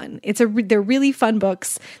of fun. They're really fun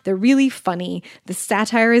books. They're really funny. The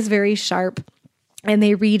satire is very sharp and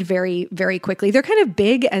they read very, very quickly. They're kind of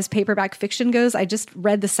big as paperback fiction goes. I just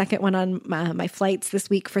read the second one on my flights this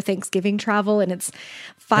week for Thanksgiving travel and it's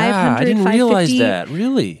 500, I didn't 550. realize that.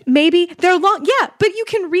 Really? Maybe. They're long. Yeah, but you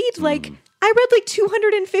can read like I read like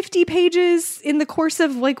 250 pages in the course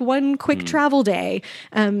of like one quick travel day.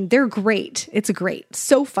 They're great. It's great.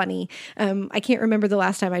 So funny. I can't remember the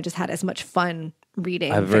last time I just had as much fun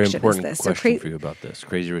reading. I have a very fiction important as this. question for you about this.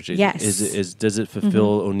 Crazy Rich Asians. Yes. Does it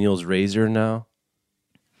fulfill O'Neill's razor now?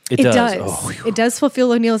 It does. Oh. It does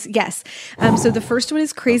fulfill O'Neill's. Yes. So the first one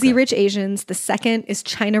is Crazy Rich Asians. The second is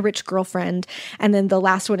China Rich Girlfriend. And then the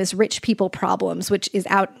last one is Rich People Problems, which is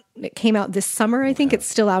out It came out this summer. I think it's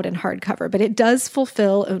still out in hardcover, but it does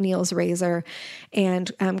fulfill O'Neill's Razor.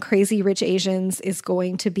 And Crazy Rich Asians is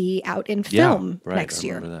going to be out in film next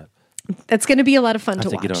year. That's going to be a lot of fun to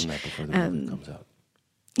watch. Get on that before the movie comes out.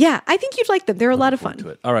 Yeah, I think you'd like them. They're a lot of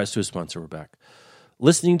fun. All right, let's do a sponsor. We're back.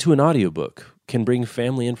 Listening to an audiobook can bring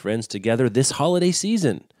family and friends together this holiday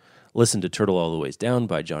season. Listen to Turtle All the Ways Down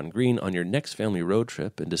by John Green on your next family road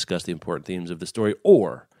trip and discuss the important themes of the story,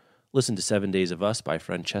 or listen to 7 Days of Us by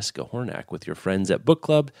Francesca Hornak with your friends at book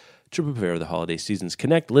club to prepare the holiday seasons.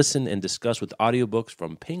 Connect, listen, and discuss with audiobooks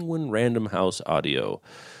from Penguin Random House Audio.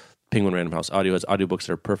 Penguin Random House Audio has audiobooks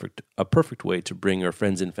that are a perfect way to bring your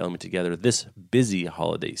friends and family together this busy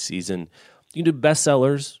holiday season. You can do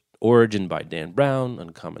bestsellers, Origin by Dan Brown,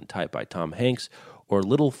 Uncommon Type by Tom Hanks, or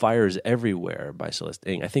Little Fires Everywhere by Celeste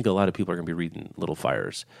Ng. I think a lot of people are going to be reading Little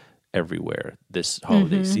Fires Everywhere this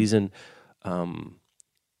holiday season.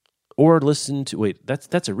 Or listen to,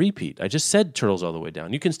 that's a repeat. I just said Turtles All the Way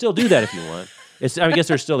Down. You can still do that if you want. I guess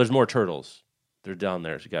there's more turtles. They're down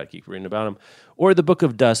there, so you got to keep reading about them. Or The Book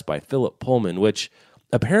of Dust by Philip Pullman, which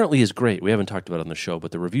apparently is great. We haven't talked about it on the show, but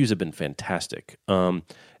the reviews have been fantastic.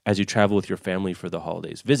 As you travel with your family for the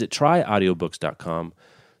holidays, visit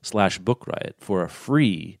tryaudiobooks.com/Book Riot for a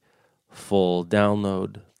free full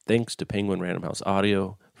download. Thanks to Penguin Random House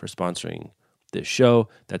Audio for sponsoring this show.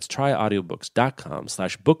 That's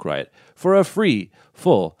tryaudiobooks.com/Book Riot for a free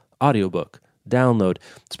full audiobook download.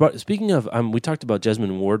 Speaking of, we talked about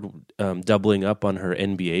Jesmyn Ward doubling up on her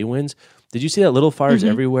NBA wins. Did you see that Little Fires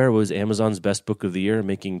Everywhere was Amazon's best book of the year,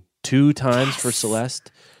 making 2 times for Celeste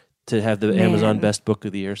to have the Amazon best book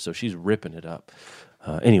of the year? So she's ripping it up.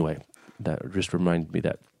 Anyway, that just reminded me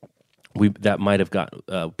that that might have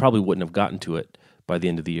probably wouldn't have gotten to it by the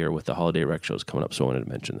end of the year with the holiday rec shows coming up. So I wanted to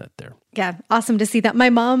mention that there. Yeah, awesome to see that. My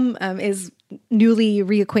mom is newly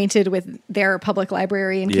reacquainted with their public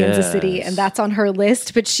library in Kansas City, and that's on her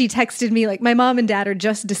list. But she texted me, like, my mom and dad are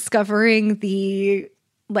just discovering the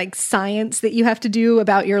science that you have to do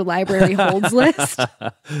about your library holds list.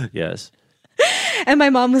 Yes. And my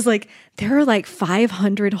mom was like, there are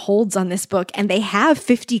 500 holds on this book, and they have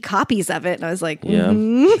 50 copies of it. And I was like,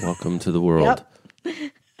 welcome to the world.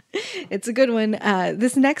 Yep. It's a good one.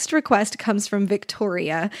 This next request comes from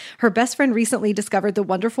Victoria. Her best friend recently discovered the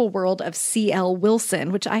wonderful world of C.L.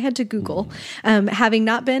 Wilson, which I had to Google. Having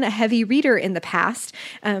not been a heavy reader in the past,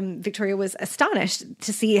 Victoria was astonished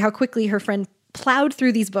to see how quickly her friend plowed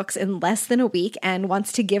through these books in less than a week and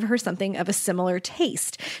wants to give her something of a similar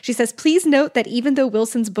taste. She says, please note that even though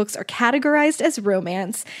Wilson's books are categorized as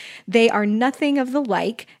romance, they are nothing of the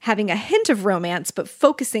like, having a hint of romance, but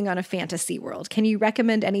focusing on a fantasy world. Can you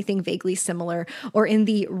recommend anything vaguely similar or in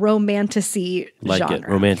the romantasy genre? Like it.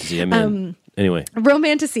 Romantasy. I mean, anyway.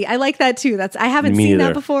 Romantasy. I like that too. I haven't seen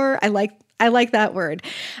that before. I like that word.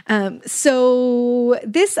 So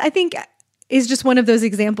this, I think, is just one of those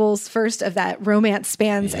examples, first, of that romance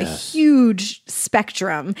spans a huge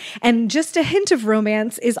spectrum. And just a hint of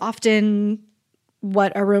romance is often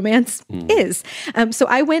what a romance is. So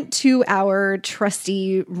I went to our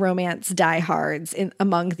trusty romance diehards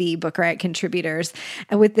among the Book Riot contributors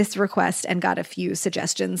with this request and got a few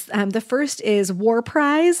suggestions. The first is War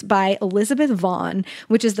Prize by Elizabeth Vaughn,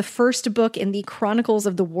 which is the first book in the Chronicles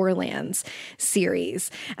of the Warlands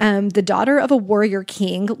series. The daughter of a warrior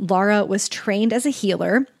king, Lara was trained as a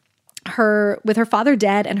healer. With her father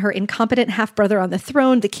dead and her incompetent half-brother on the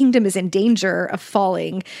throne, the kingdom is in danger of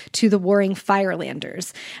falling to the warring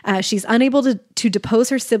Firelanders. She's unable to depose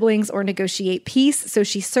her siblings or negotiate peace, so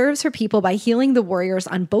she serves her people by healing the warriors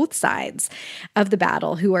on both sides of the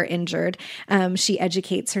battle who are injured. She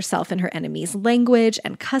educates herself in her enemy's language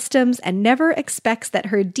and customs and never expects that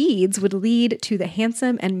her deeds would lead to the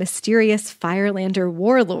handsome and mysterious Firelander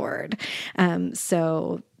warlord.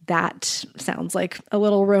 So that sounds like a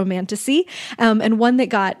little romantasy. And one that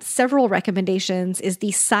got several recommendations is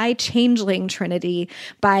the Psy Changeling Trinity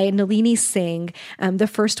by Nalini Singh. The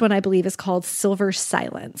first one, I believe, is called Silver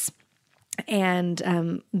Silence.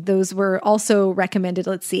 And those were also recommended.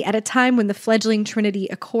 Let's see. At a time when the fledgling Trinity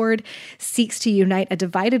Accord seeks to unite a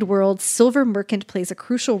divided world, Silver Merchant plays a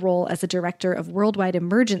crucial role as a director of worldwide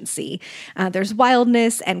emergency. There's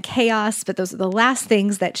wildness and chaos, but those are the last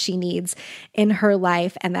things that she needs in her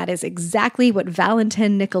life. And that is exactly what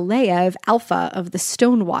Valentin Nikolaev, Alpha of the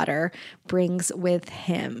Stonewater, brings with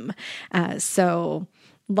him. So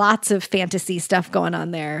Lots of fantasy stuff going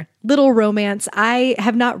on there. Little romance. I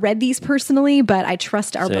have not read these personally, but I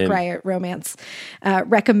trust our Book Riot romance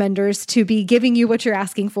recommenders to be giving you what you're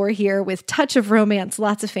asking for here with touch of romance,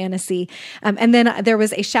 lots of fantasy. And then there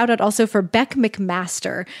was a shout out also for Beck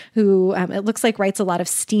McMaster, who it looks like writes a lot of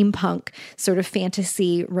steampunk sort of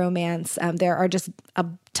fantasy romance. There are just a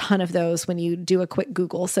ton of those when you do a quick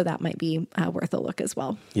Google, so that might be worth a look as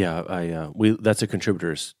well. Yeah, that's a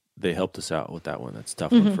contributor's. They helped us out with that one. That's a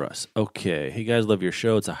tough one for us. Okay. Hey, guys, love your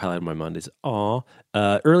show. It's a highlight of my Mondays.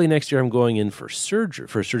 Early next year, I'm going in for surgery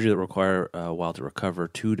that will require a while to recover,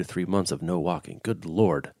 2 to 3 months of no walking. Good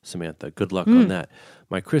Lord, Samantha. Good luck on that.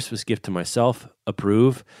 My Christmas gift to myself,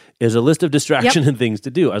 approve, is a list of distraction and things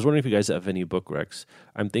to do. I was wondering if you guys have any book recs.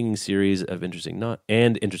 I'm thinking series of interesting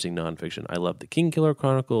nonfiction. I love the Kingkiller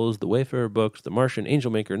Chronicles, the Wayfarer books, the Martian,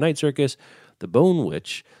 Angel Maker, Night Circus, the Bone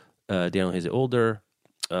Witch, Daniel Hazy Older,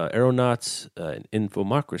 Aeronauts, and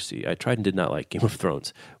Infomocracy. I tried and did not like Game of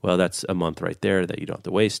Thrones. Well, that's a month right there that you don't have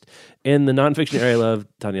to waste. In the nonfiction area, I love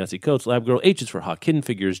Ta-Nehisi Coates, Lab Girl, H is for Hawk, Hidden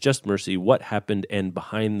Figures, Just Mercy, What Happened, and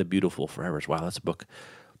Behind the Beautiful Forevers. Wow, that's a book.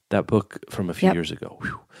 That book from a few years ago.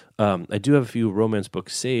 I do have a few romance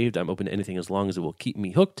books saved. I'm open to anything as long as it will keep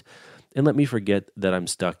me hooked and let me forget that I'm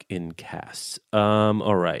stuck in casts.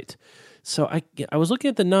 All right. So I was looking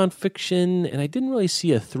at the nonfiction and I didn't really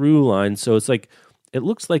see a through line. So it's like, it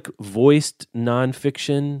looks like voiced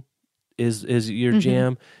nonfiction is your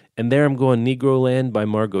jam. And there I'm going Negroland by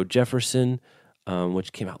Margot Jefferson,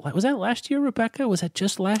 which came out. Was that last year, Rebecca? Was that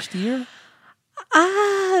just last year?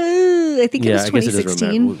 I think it was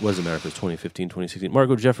 2016. It doesn't matter if it's 2015, 2016.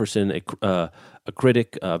 Margot Jefferson, a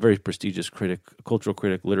critic, a very prestigious critic, a cultural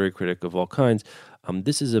critic, literary critic of all kinds.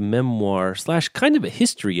 This is a memoir / kind of a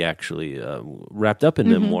history, actually, wrapped up in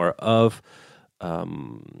memoir of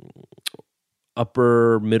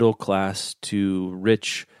upper middle class to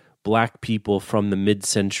rich Black people from the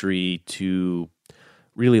mid-century to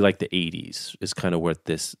really like the 80s is kind of where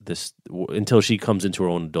this until she comes into her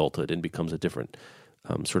own adulthood and becomes a different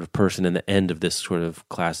sort of person in the end of this sort of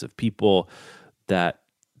class of people that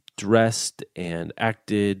dressed and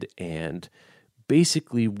acted and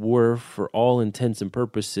basically were, for all intents and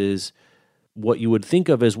purposes, what you would think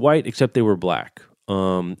of as white, except they were Black.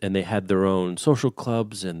 And they had their own social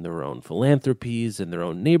clubs and their own philanthropies and their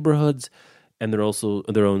own neighborhoods and they're also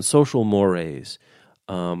their own social mores.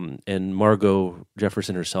 And Margot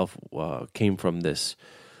Jefferson herself came from this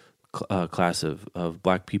class of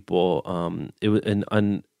Black people. It was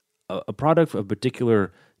a product of a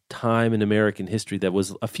particular time in American history that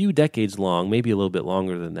was a few decades long, maybe a little bit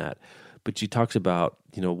longer than that. But she talks about,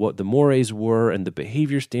 what the mores were and the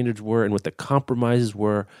behavior standards were and what the compromises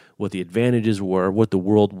were, what the advantages were, what the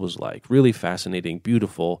world was like. Really fascinating,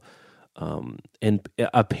 beautiful, and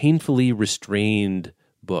a painfully restrained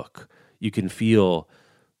book. You can feel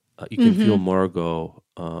Margot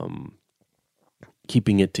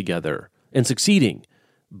keeping it together and succeeding,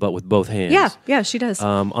 but with both hands. Yeah, she does.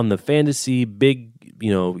 On the fantasy,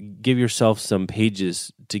 give yourself some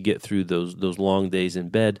pages to get through those long days in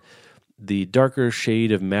bed. The Darker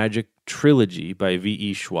Shade of Magic trilogy by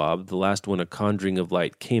V.E. Schwab, the last one, A Conjuring of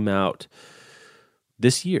Light, came out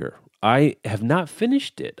this year. I have not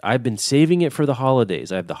finished it. I've been saving it for the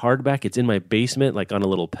holidays. I have the hardback. It's in my basement, like on a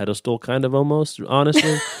little pedestal, kind of almost,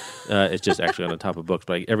 honestly. It's just actually on the top of books.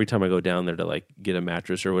 But every time I go down there to get a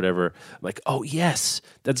mattress or whatever, I'm like, oh, yes,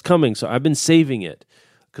 that's coming. So I've been saving it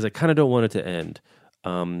because I kind of don't want it to end.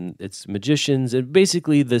 It's magicians. And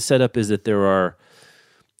basically the setup is that there are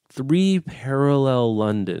 3 parallel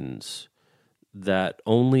Londons that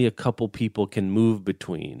only a couple people can move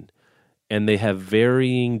between, and they have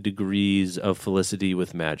varying degrees of felicity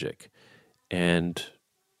with magic, and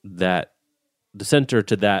that the center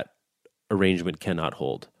to that arrangement cannot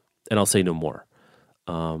hold. And I'll say no more.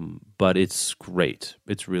 But it's great.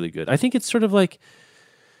 It's really good. I think it's sort of like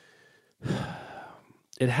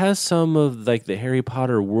it has some of the Harry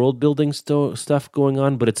Potter world building stuff going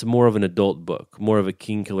on, but it's more of an adult book, more of a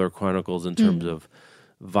Kingkiller Chronicles in terms of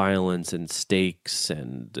violence and stakes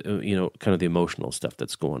and kind of the emotional stuff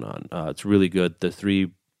that's going on. It's really good. The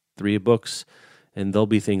three books, and there'll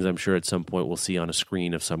be things I'm sure at some point we'll see on a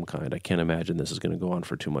screen of some kind. I can't imagine this is going to go on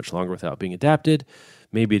for too much longer without being adapted.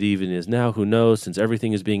 Maybe it even is now. Who knows? Since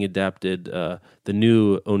everything is being adapted, the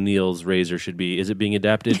new O'Neill's razor should be, is it being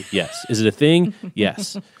adapted? Yes. Is it a thing?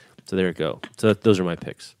 Yes. So there you go. So those are my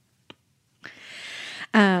picks.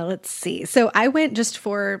 Let's see. So I went just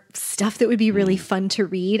for stuff that would be really fun to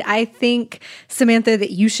read. I think, Samantha,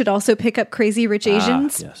 that you should also pick up Crazy Rich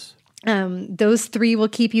Asians. Yes. Those three will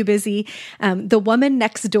keep you busy. The Woman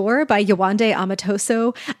Next Door by Yewande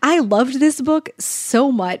Amatoso. I loved this book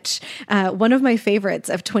so much. One of my favorites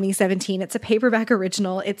of 2017. It's a paperback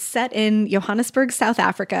original. It's set in Johannesburg, South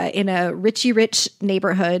Africa, in a Richie Rich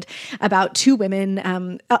neighborhood about two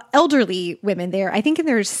women, elderly women there, I think in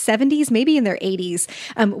their 70s, maybe in their 80s,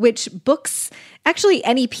 which books, actually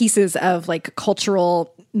any pieces of like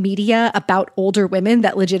cultural media about older women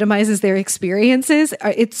that legitimizes their experiences.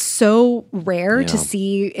 It's so rare to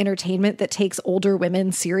see entertainment that takes older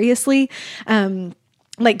women seriously.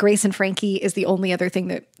 Like Grace and Frankie is the only other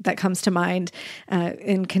thing that comes to mind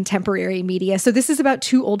in contemporary media. So this is about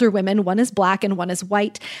two older women. One is Black and one is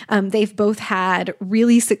white. They've both had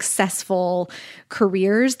really successful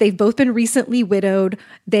careers. They've both been recently widowed.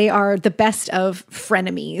 They are the best of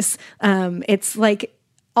frenemies. It's like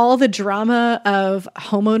all the drama of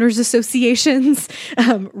homeowners associations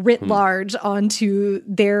writ large onto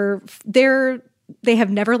they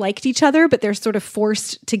have never liked each other, but they're sort of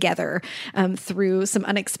forced together through some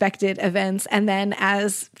unexpected events. And then,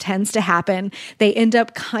 as tends to happen, they end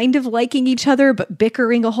up kind of liking each other, but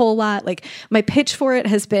bickering a whole lot. Like, my pitch for it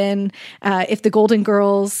has been if the Golden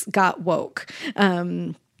Girls got woke.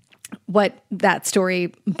 What that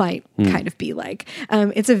story might kind of be like.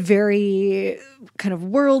 It's a very kind of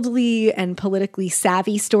worldly and politically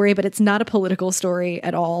savvy story, but it's not a political story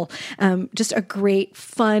at all. Just a great,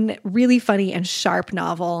 fun, really funny and sharp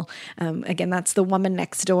novel. Again, that's The Woman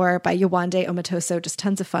Next Door by Yewande Amatoso. Just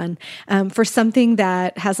tons of fun. For something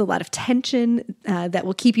that has a lot of tension, that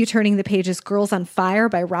will keep you turning the pages, Girls on Fire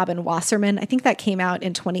by Robin Wasserman. I think that came out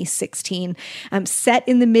in 2016. Set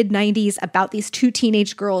in the mid-90s about these two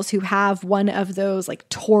teenage girls who have one of those like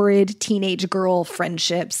torrid teenage girl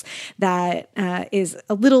friendships that is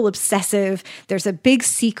a little obsessive. There's a big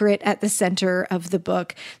secret at the center of the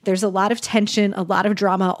book. There's a lot of tension, a lot of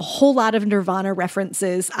drama, a whole lot of Nirvana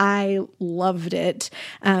references. I loved it.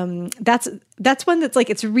 That's one that's like,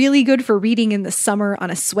 it's really good for reading in the summer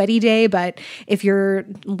on a sweaty day, but if you're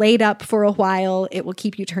laid up for a while, it will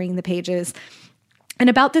keep you turning the pages. And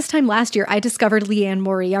about this time last year, I discovered Liane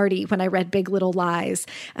Moriarty when I read Big Little Lies.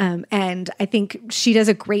 And I think she does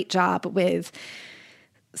a great job with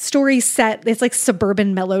stories set, it's like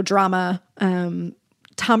suburban melodrama.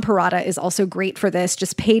 Tom Perrotta is also great for this,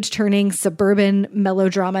 just page-turning suburban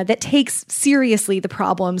melodrama that takes seriously the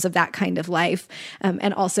problems of that kind of life,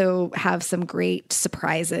 and also have some great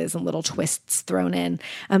surprises and little twists thrown in.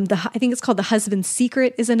 I think it's called The Husband's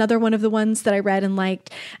Secret is another one of the ones that I read and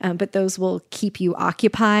liked, but those will keep you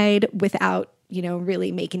occupied without,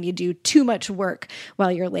 really making you do too much work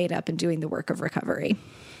while you're laid up and doing the work of recovery.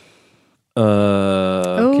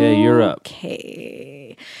 Okay, you're up.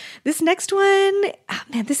 Okay. This next one,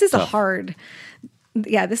 this is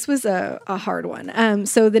this was a hard one.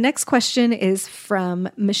 So the next question is from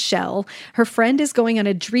Michelle. Her friend is going on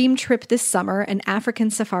a dream trip this summer, an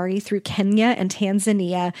African safari through Kenya and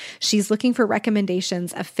Tanzania. She's looking for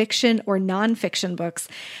recommendations of fiction or nonfiction books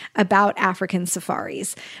about African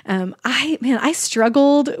safaris. I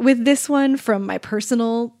struggled with this one from my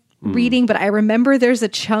personal reading, but I remember there's a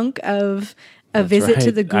chunk of a visit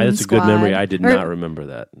to the Goon Squad. That's a good memory. I did not remember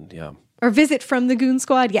that. Yeah. Or Visit from the Goon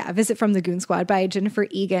Squad. Yeah, Visit from the Goon Squad by Jennifer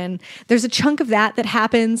Egan. There's a chunk of that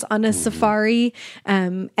happens on a safari,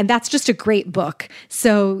 and that's just a great book.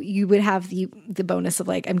 So you would have the bonus of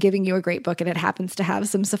like, I'm giving you a great book, and it happens to have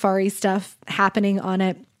some safari stuff happening on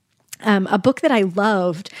it. A book that I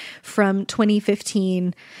loved from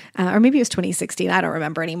 2015, or maybe it was 2016, I don't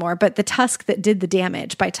remember anymore, but The Tusk That Did the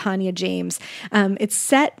Damage by Tanya James. It's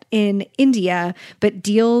set in India, but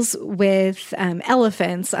deals with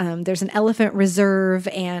elephants. There's an elephant reserve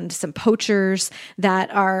and some poachers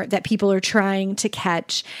that people are trying to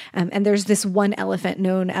catch. And there's this one elephant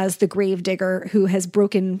known as the Gravedigger who has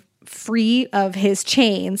broken free of his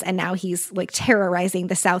chains, and now he's like terrorizing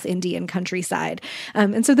the South Indian countryside.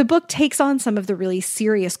 And so the book takes on some of the really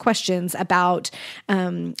serious questions about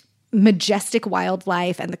majestic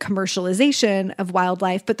wildlife and the commercialization of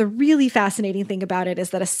wildlife. But the really fascinating thing about it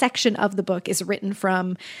is that a section of the book is written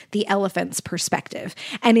from the elephant's perspective,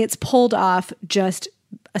 and it's pulled off just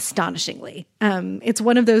astonishingly. It's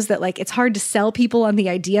one of those that like, it's hard to sell people on the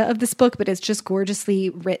idea of this book, but it's just gorgeously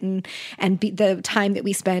written. And the time that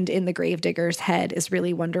we spend in the Gravedigger's head is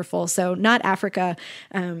really wonderful. So not Africa,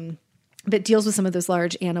 but deals with some of those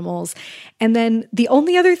large animals. And then the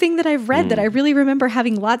only other thing that I've read that I really remember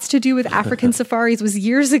having lots to do with African safaris was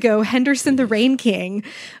years ago, Henderson the Rain King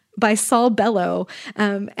by Saul Bellow.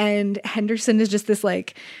 And Henderson is just this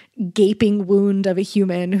like gaping wound of a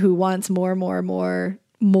human who wants more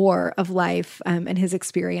more of life and his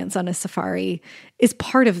experience on a safari is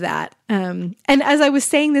part of that. And as I was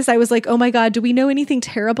saying this, I was like, oh my God, do we know anything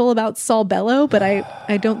terrible about Saul Bellow? But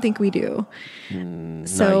I don't think we do.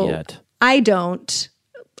 Not yet. I don't.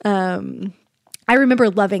 I remember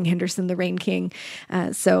loving Henderson the Rain King.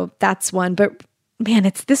 So that's one. But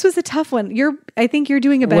man, this was a tough one. I think you're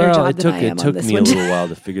doing a better job than I am on this one. It took me a little while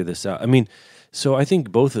to figure this out. I mean, so I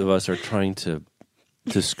think both of us are trying to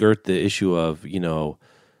skirt the issue of,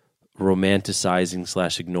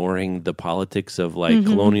 romanticizing / ignoring the politics of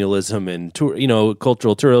colonialism and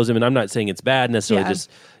cultural tourism. And I'm not saying it's bad necessarily, just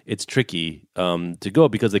it's tricky to go,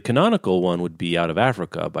 because the canonical one would be Out of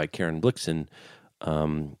Africa by Karen Blixen.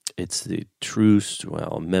 It's the true,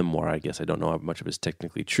 memoir, I guess. I don't know how much of it is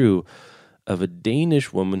technically true, of a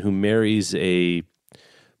Danish woman who marries a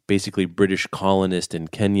basically British colonist in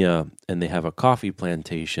Kenya, and they have a coffee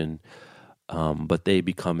plantation, but they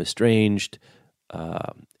become estranged.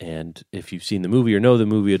 And if you've seen the movie or know the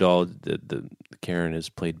movie at all, the Karen is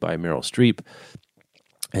played by Meryl Streep,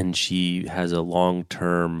 and she has a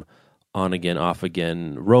long-term, on-again,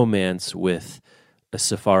 off-again romance with a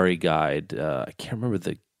safari guide. I can't remember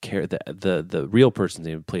the real person's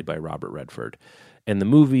name, played by Robert Redford. And the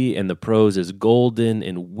movie and the prose is golden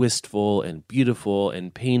and wistful and beautiful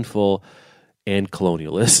and painful and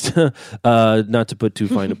colonialist. Not to put too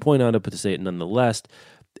fine a point on it, but to say it nonetheless.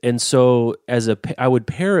 And so I would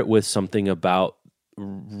pair it with something about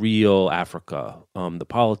real Africa, the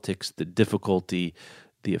politics, the difficulty,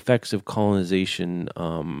 the effects of colonization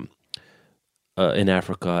in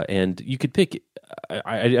Africa. And you could pick,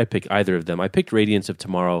 I pick either of them. I picked Radiance of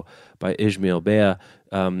Tomorrow by Ismail Bea.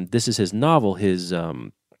 This is his novel, his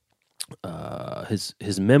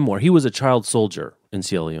memoir. He was a child soldier in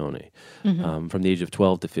Sierra Leone from the age of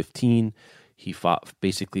 12 to 15. He fought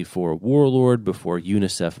basically for a warlord before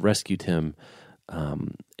UNICEF rescued him.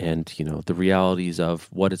 And, the realities of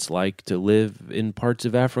what it's like to live in parts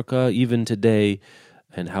of Africa, even today,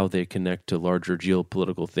 and how they connect to larger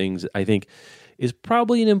geopolitical things, I think is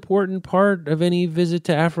probably an important part of any visit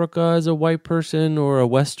to Africa as a white person or a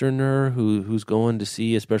Westerner who's going to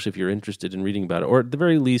see, especially if you're interested in reading about it. Or at the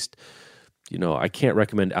very least, I can't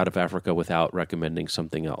recommend Out of Africa without recommending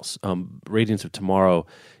something else. Radiance of Tomorrow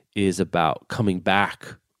is about coming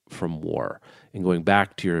back from war and going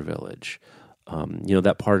back to your village.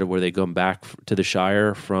 That part of where they go back to the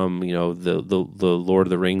Shire from, the Lord of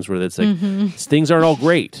the Rings, where it's like things aren't all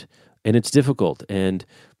great and it's difficult. And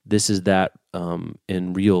this is that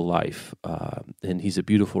in real life. And he's a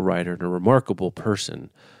beautiful writer and a remarkable person.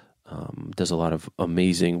 Does a lot of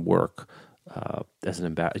amazing work as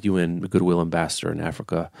an UN Goodwill Ambassador in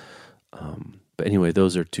Africa. But anyway,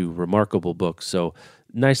 those are two remarkable books. So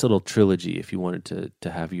nice little trilogy if you wanted to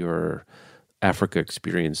have your Africa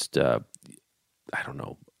experienced,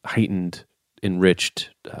 heightened, enriched,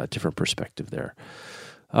 different perspective there.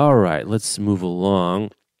 All right, let's move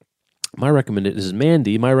along. This is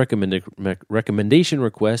Mandy. My recommendation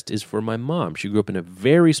request is for my mom. She grew up in a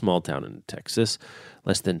very small town in Texas,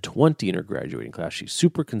 less than 20 in her graduating class. She's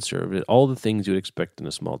super conservative, all the things you would expect in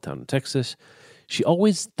a small town in Texas. She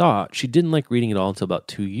always thought she didn't like reading at all until about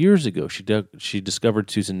 2 years ago. She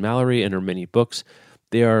discovered Susan Mallory and her many books.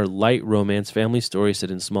 They are light romance family stories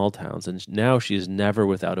set in small towns, and now she is never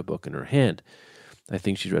without a book in her hand. I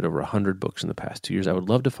think she's read over 100 books in the past 2 years. I would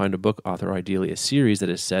love to find a book author, ideally a series that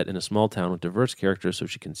is set in a small town with diverse characters so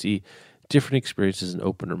she can see different experiences and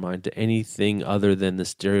open her mind to anything other than the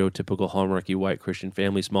stereotypical hallmarky white Christian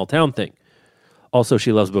family small town thing. Also,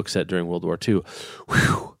 she loves books set during World War II.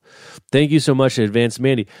 Whew. Thank you so much in advance,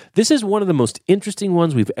 Mandy. This is one of the most interesting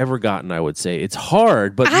ones we've ever gotten, I would say. It's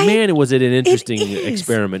hard, but man, was it an interesting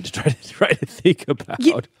experiment to try to think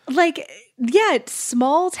about.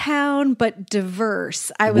 Small town, but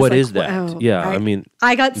diverse. What is that? Oh,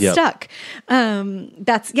 I got stuck.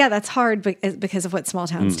 That's hard because of what small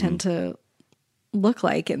towns tend to look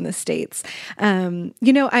like in the States. I'm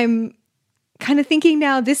kind of thinking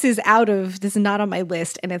now this is not on my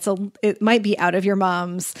list, and it might be out of your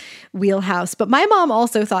mom's wheelhouse, but my mom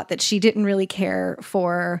also thought that she didn't really care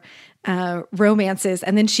for romances.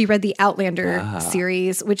 And then she read the Outlander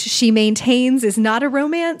series, which she maintains is not a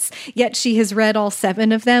romance, yet she has read all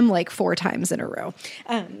 7 of them like 4 times in a row.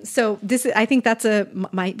 So I think that's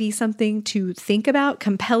might be something to think about.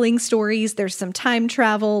 Compelling stories. There's some time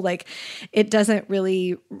travel. Like, it doesn't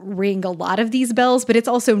really ring a lot of these bells, but it's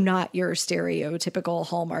also not your stereotypical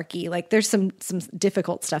hallmarky. Like, there's some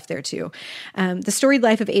difficult stuff there too. The Storied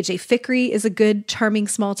Life of A.J. Fikry is a good, charming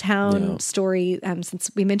small town story. Since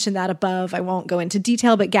we mentioned that above. I won't go into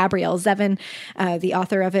detail, but Gabrielle Zevin, the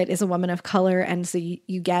author of it, is a woman of color. And so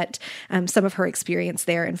you get some of her experience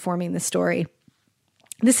there informing the story.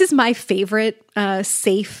 This is my favorite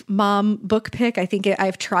safe mom book pick. I think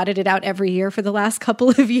I've trotted it out every year for the last couple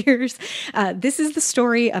of years. This is the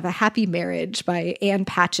story of A Happy Marriage by Ann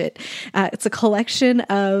Patchett. It's a collection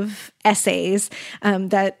of essays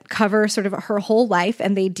that cover sort of her whole life,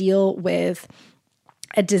 and they deal with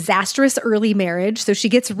a disastrous early marriage. So she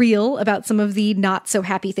gets real about some of the not so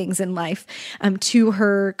happy things in life, to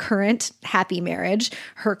her current happy marriage,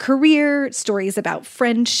 her career, stories about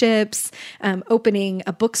friendships, opening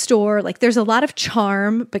a bookstore. Like there's a lot of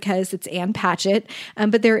charm because it's Ann Patchett,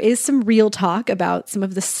 but there is some real talk about some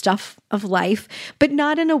of the stuff of life, but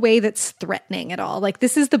not in a way that's threatening at all. Like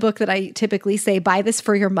this is the book that I typically say, buy this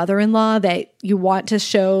for your mother-in-law, that you want to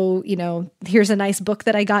show, here's a nice book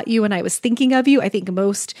that I got you and I was thinking of you. I think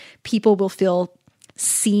most people will feel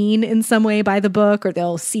seen in some way by the book, or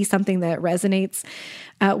they'll see something that resonates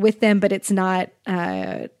with them, but it's not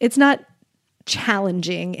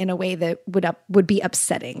challenging in a way that would be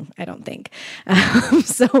upsetting, I don't think.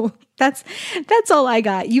 So that's all I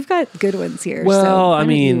got. You've got good ones here. Well,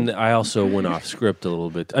 I also went off script a little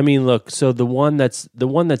bit. I mean, look, so the one that's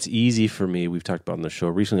easy for me, we've talked about on the show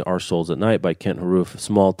recently, Our Souls at Night by Kent Haruf,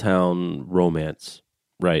 small town romance,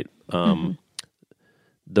 right?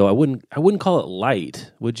 Though I wouldn't call it light,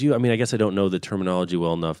 would you? I mean, I guess I don't know the terminology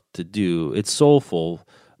well enough to do. It's soulful,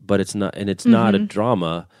 but it's not, and it's not a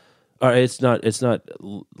drama. Or it's not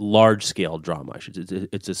large scale drama.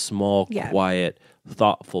 It's a small, quiet,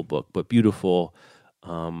 thoughtful book, but beautiful.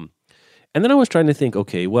 And then I was trying to think,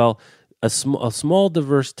 okay, well, a small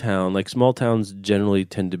diverse town, like small towns generally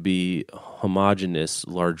tend to be homogenous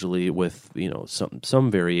largely with some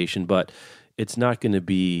variation, but it's not going to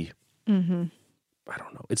be. I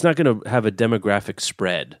don't know. It's not going to have a demographic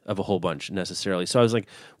spread of a whole bunch necessarily. So I was like,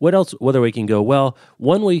 what else? What other way you can go? Well,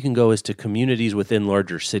 one way you can go is to communities within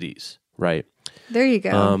larger cities, right? There you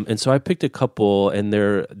go. And so I picked a couple, and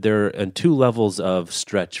they're on two levels of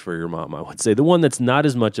stretch for your mom, I would say. The one that's not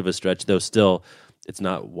as much of a stretch, though still, it's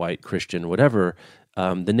not white, Christian, whatever.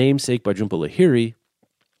 The Namesake by Jhumpa Lahiri.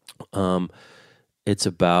 It's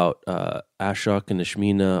about Ashok and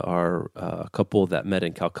Ashmina are a couple that met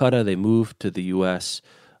in Calcutta. They moved to the U.S.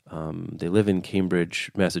 They live in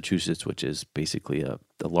Cambridge, Massachusetts, which is basically a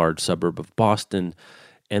large suburb of Boston.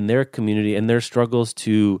 And their community and their struggles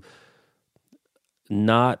to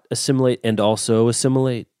not assimilate and also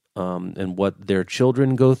assimilate, and what their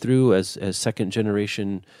children go through as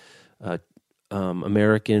second-generation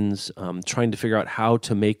Americans, trying to figure out how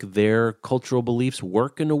to make their cultural beliefs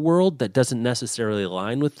work in a world that doesn't necessarily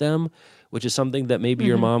align with them, which is something that maybe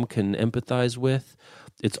your mom can empathize with.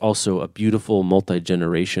 It's also a beautiful,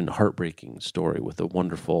 multi-generation, heartbreaking story with a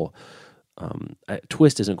wonderful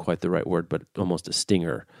twist isn't quite the right word, but almost a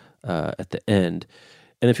stinger at the end.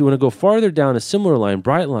 And if you want to go farther down a similar line,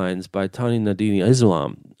 Bright Lines by Tani Nadini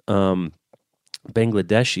Islam,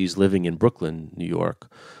 Bangladeshis living in Brooklyn, New York,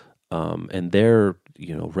 and they're,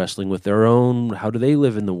 wrestling with their own, how do they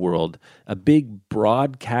live in the world? A big,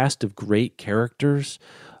 broad cast of great characters.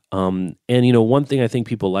 And, one thing I think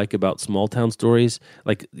people like about small town stories,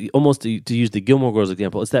 like almost to use the Gilmore Girls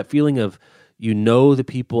example, it's that feeling of, the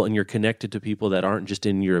people and you're connected to people that aren't just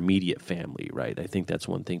in your immediate family, right? I think that's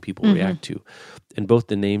one thing people react to. And both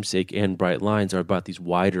The Namesake and Bright Lines are about these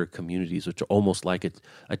wider communities, which are almost like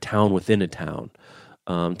a town within a town.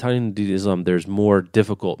 Tani Islam, there's more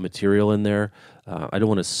difficult material in there. I don't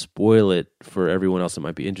want to spoil it for everyone else that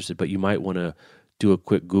might be interested, but you might want to do a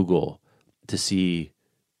quick Google to see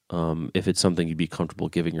if it's something you'd be comfortable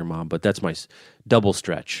giving your mom. But that's my double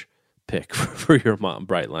stretch pick for your mom,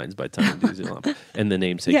 Bright Lines by Tani Islam and The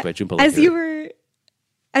Namesake by Jhumpa Lahiri.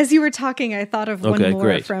 As you were talking, I thought of one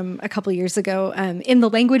more from a couple years ago, In the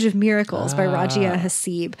Language of Miracles by Rajia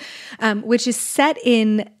Hasib, which is set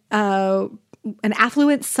in an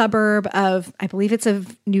affluent suburb of, I believe it's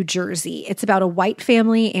of New Jersey. It's about a white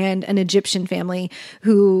family and an Egyptian family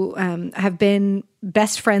who have been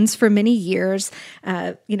best friends for many years.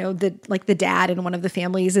 The dad in one of the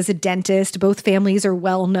families is a dentist. Both families are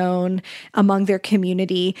well known among their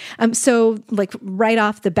community. So like right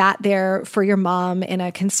off the bat there for your mom in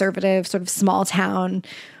a conservative sort of small town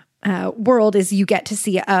world is you get to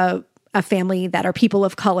see a family that are people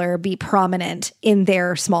of color be prominent in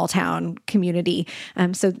their small town community.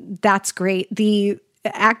 So that's great. The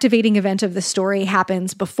activating event of the story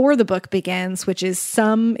happens before the book begins, which is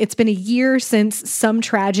it's been a year since some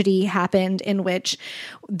tragedy happened in which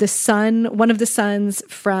one of the sons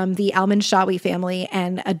from the Al-Manshawi family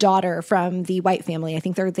and a daughter from the White family, I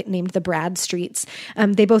think they're named the Bradstreets,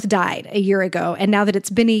 they both died a year ago. And now that it's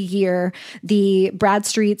been a year, the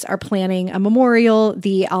Bradstreets are planning a memorial.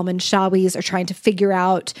 The Al-Manshawis are trying to figure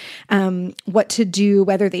out what to do,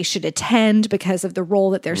 whether they should attend because of the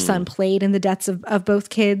role that their son played in the deaths of both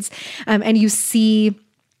kids. And you see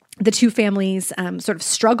the two families sort of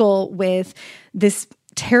struggle with this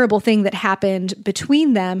terrible thing that happened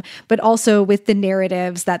between them, but also with the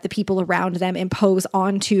narratives that the people around them impose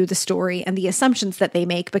onto the story and the assumptions that they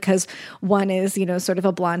make, because one is, sort of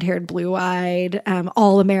a blonde-haired, blue-eyed,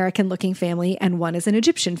 all-American looking family, and one is an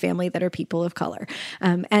Egyptian family that are people of color.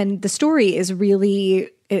 And the story is really...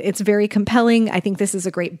 It's very compelling. I think this is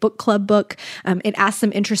a great book club book. It asks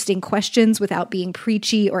some interesting questions without being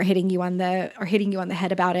preachy or hitting you on the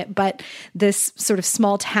head about it. But this sort of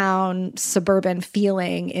small town suburban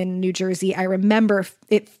feeling in New Jersey, I remember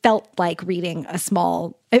it felt like reading kind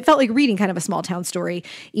of a small town story,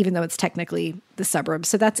 even though it's technically the suburbs.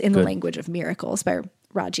 So that's In the Language of Miracles by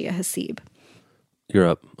Rajia Hasib. You're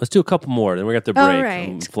up. Let's do a couple more. Then we got the break. All right.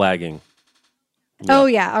 I'm flagging. Yeah. Oh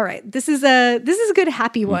yeah, all right. This is a good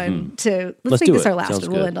happy one. Let's make this our last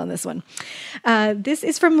one. We'll end on this one. This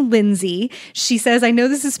is from Lindsay. She says, "I know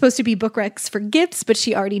this is supposed to be book recs for gifts, but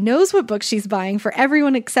she already knows what book she's buying for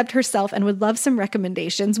everyone except herself and would love some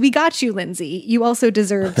recommendations. We got you, Lindsay. You also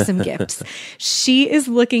deserve some gifts." She is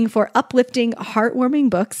looking for uplifting,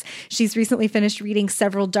 heartwarming books. She's recently finished reading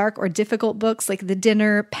several dark or difficult books like The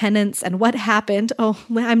Dinner, Penance, and What Happened. Oh,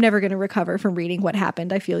 I'm never going to recover from reading What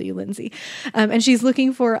Happened. I feel you, Lindsay. And she's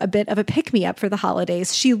looking for a bit of a pick-me-up for the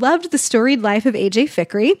holidays. She loved The Storied Life of A.J.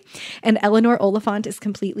 Fikry, and Eleanor Oliphant is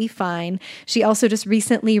completely fine. She also just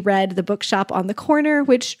recently read The Bookshop on the Corner,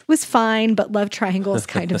 which was fine, but love triangles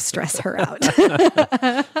kind of stress her out.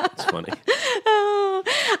 It's funny. Oh,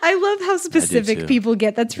 I love how specific people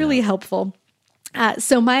get. That's really helpful.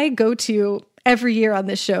 So my go-to every year on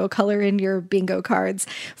this show, color in your bingo cards,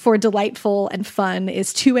 for delightful and fun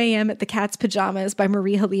is 2 a.m. at the Cat's Pajamas by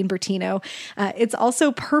Marie Helene Bertino. It's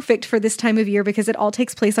also perfect for this time of year because it all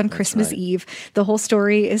takes place on Christmas Eve. The whole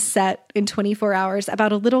story is set in 24 hours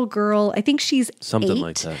about a little girl. I think she's something 8,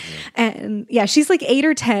 like that. Yeah. And she's like 8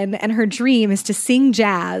 or 10, and her dream is to sing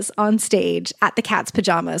jazz on stage at the Cat's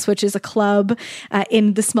Pajamas, which is a club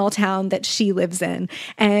in the small town that she lives in.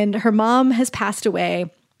 And her mom has passed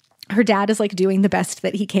away. Her dad is like doing the best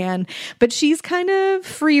that he can, but she's kind of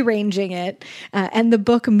free ranging it. And the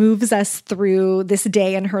book moves us through this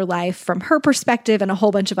day in her life from her perspective and a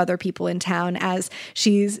whole bunch of other people in town, as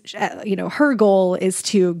she's, her goal is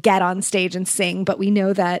to get on stage and sing. But we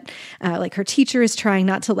know that her teacher is trying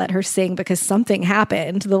not to let her sing because something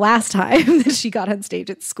happened the last time that she got on stage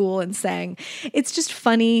at school and sang. It's just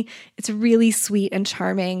funny. It's really sweet and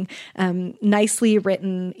charming, nicely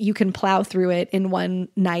written. You can plow through it in one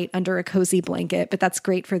night under a cozy blanket, but that's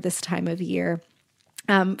great for this time of year.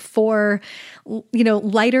 For,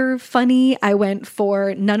 lighter, funny, I went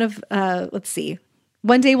for One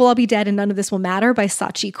Day We'll All Be Dead and None of This Will Matter by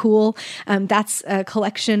Sachi Kool. That's a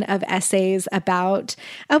collection of essays about,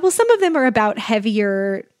 some of them are about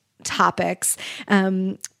heavier topics,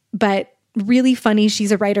 but really funny.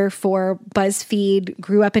 She's a writer for BuzzFeed,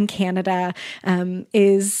 grew up in Canada,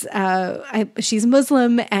 she's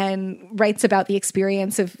Muslim and writes about the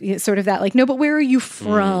experience of sort of that, no, but where are you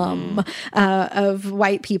from? Of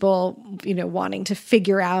white people, wanting to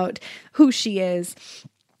figure out who she is.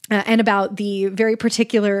 And about the very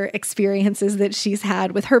particular experiences that she's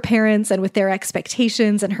had with her parents and with their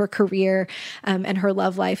expectations and her career and her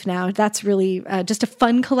love life now. That's really just a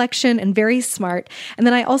fun collection and very smart. And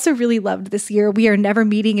then I also really loved this year, We Are Never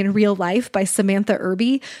Meeting in Real Life by Samantha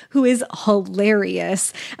Irby, who is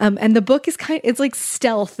hilarious. And the book is it's like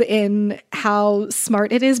stealth in how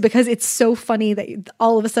smart it is, because it's so funny that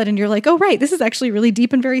all of a sudden you're like, oh, right, this is actually really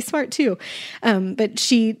deep and very smart too. But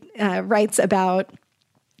she writes about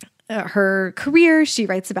her career. She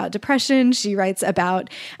writes about depression. She writes about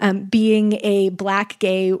being a Black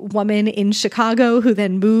gay woman in Chicago who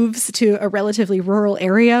then moves to a relatively rural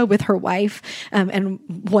area with her wife, and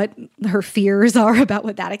what her fears are about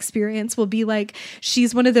what that experience will be like.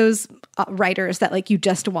 She's one of those writers that you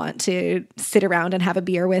just want to sit around and have a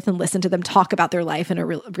beer with and listen to them talk about their life in a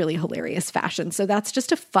really hilarious fashion. So that's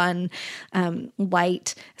just a fun,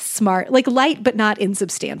 light, smart, light but not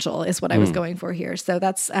insubstantial is what I was going for here. So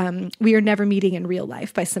that's We Are Never Meeting in Real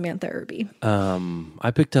Life by Samantha Irby.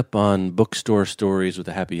 I picked up on Bookstore Stories with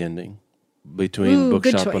a Happy Ending between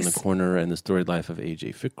Bookshop on the Corner and The Storied Life of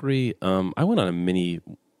A.J. Fikry. I went on a mini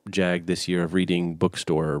jag this year of reading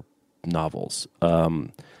bookstore novels,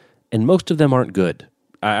 and most of them aren't good.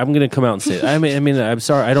 I'm going to come out and say it. I mean, I'm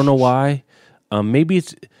sorry. I don't know why. Maybe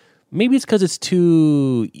it's because it's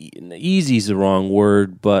too easy is the wrong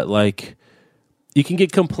word, but like you can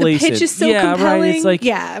get complacent. The pitch is so compelling. Right. It's like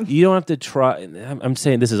you don't have to try. I'm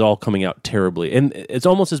saying this is all coming out terribly, and it's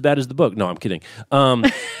almost as bad as the book. No, I'm kidding.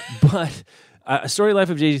 But A Storied Life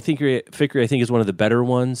of J.J. Fikry, I think, is one of the better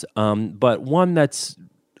ones. But one that's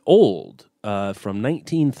old, from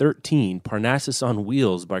 1913, Parnassus on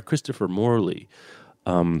Wheels by Christopher Morley.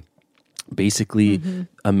 Basically,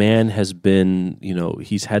 a man has been,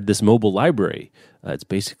 he's had this mobile library. It's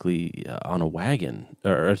basically on a wagon,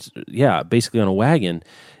 basically on a wagon,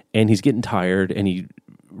 and he's getting tired, and he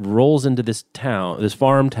rolls into this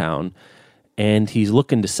farm town, and he's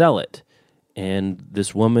looking to sell it. And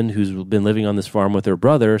this woman who's been living on this farm with her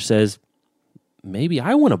brother says, maybe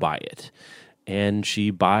I want to buy it. And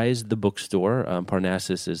she buys the bookstore.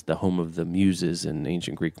 Parnassus is the home of the muses in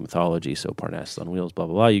ancient Greek mythology, so Parnassus on Wheels, blah,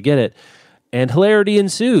 blah, blah. You get it. And hilarity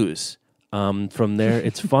ensues. From there,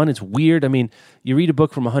 it's fun. It's weird. I mean, you read a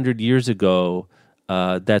book from 100 years ago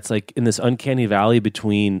that's like in this uncanny valley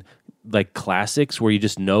between like classics where you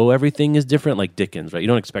just know everything is different, like Dickens, right? You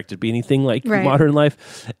don't expect it to be anything like modern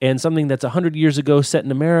life. And something that's 100 years ago set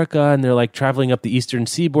in America, and they're like traveling up the eastern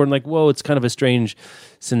seaboard, and like, whoa, it's kind of a strange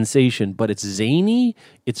sensation. But it's zany.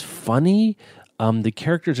 It's funny. The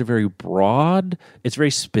characters are very broad. It's very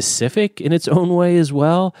specific in its own way as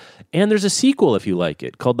well. And there's a sequel, if you like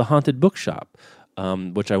it, called The Haunted Bookshop,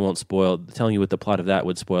 which I won't spoil. Telling you what the plot of that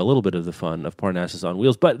would spoil a little bit of the fun of Parnassus on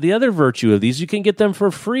Wheels. But the other virtue of these, you can get them for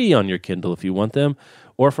free on your Kindle if you want them,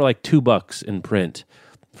 or for like $2 in print.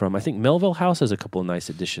 From, I think, Melville House has a couple of nice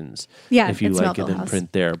editions. Yeah, if you like Melville it in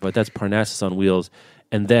print there. But that's Parnassus on Wheels.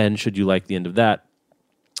 And then, should you like the end of that,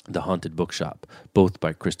 The Haunted Bookshop, both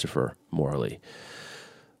by Christopher Morley.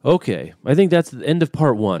 Okay, I think that's the end of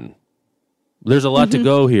part one. There's a lot to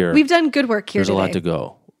go here. We've done good work here There's today. a lot to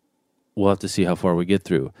go. We'll have to see how far we get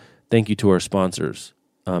through. Thank you to our sponsors,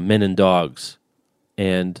 Men and Dogs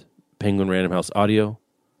and Penguin Random House Audio.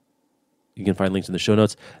 You can find links in the show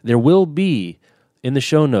notes. There will be, in the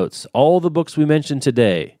show notes, all the books we mentioned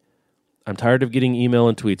today. I'm tired of getting email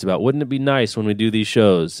and tweets about, wouldn't it be nice when we do these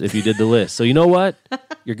shows if you did the list? So you know what?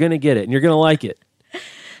 You're going to get it, and you're going to like it.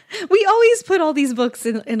 We always put all these books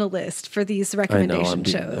in a list for these recommendation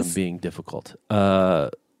shows. I'm being difficult. Y'all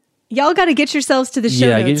got to get yourselves to the show notes,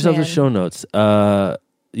 Yeah, get yourselves to the show notes.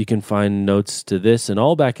 You can find notes to this and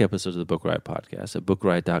all back episodes of the Book Riot podcast at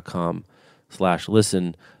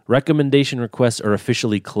bookriot.com/listen. Recommendation requests are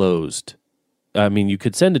officially closed. I mean, you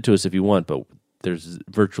could send it to us if you want, but there's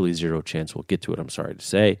virtually zero chance we'll get to it, I'm sorry to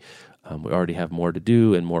say. We already have more to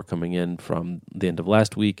do and more coming in from the end of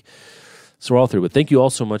last week. So we're all through. But thank you all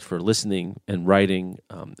so much for listening and writing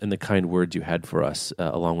and the kind words you had for us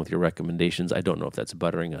along with your recommendations. I don't know if that's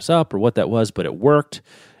buttering us up or what that was, but it worked.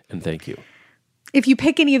 And thank you. If you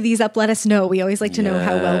pick any of these up, let us know. We always like to know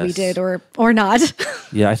how well we did or not.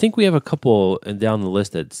 Yeah, I think we have a couple down the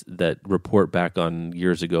list that report back on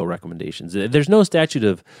years ago recommendations. There's no statute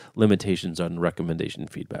of limitations on recommendation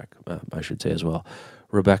feedback, I should say as well.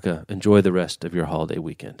 Rebecca, enjoy the rest of your holiday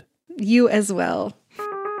weekend. You as well.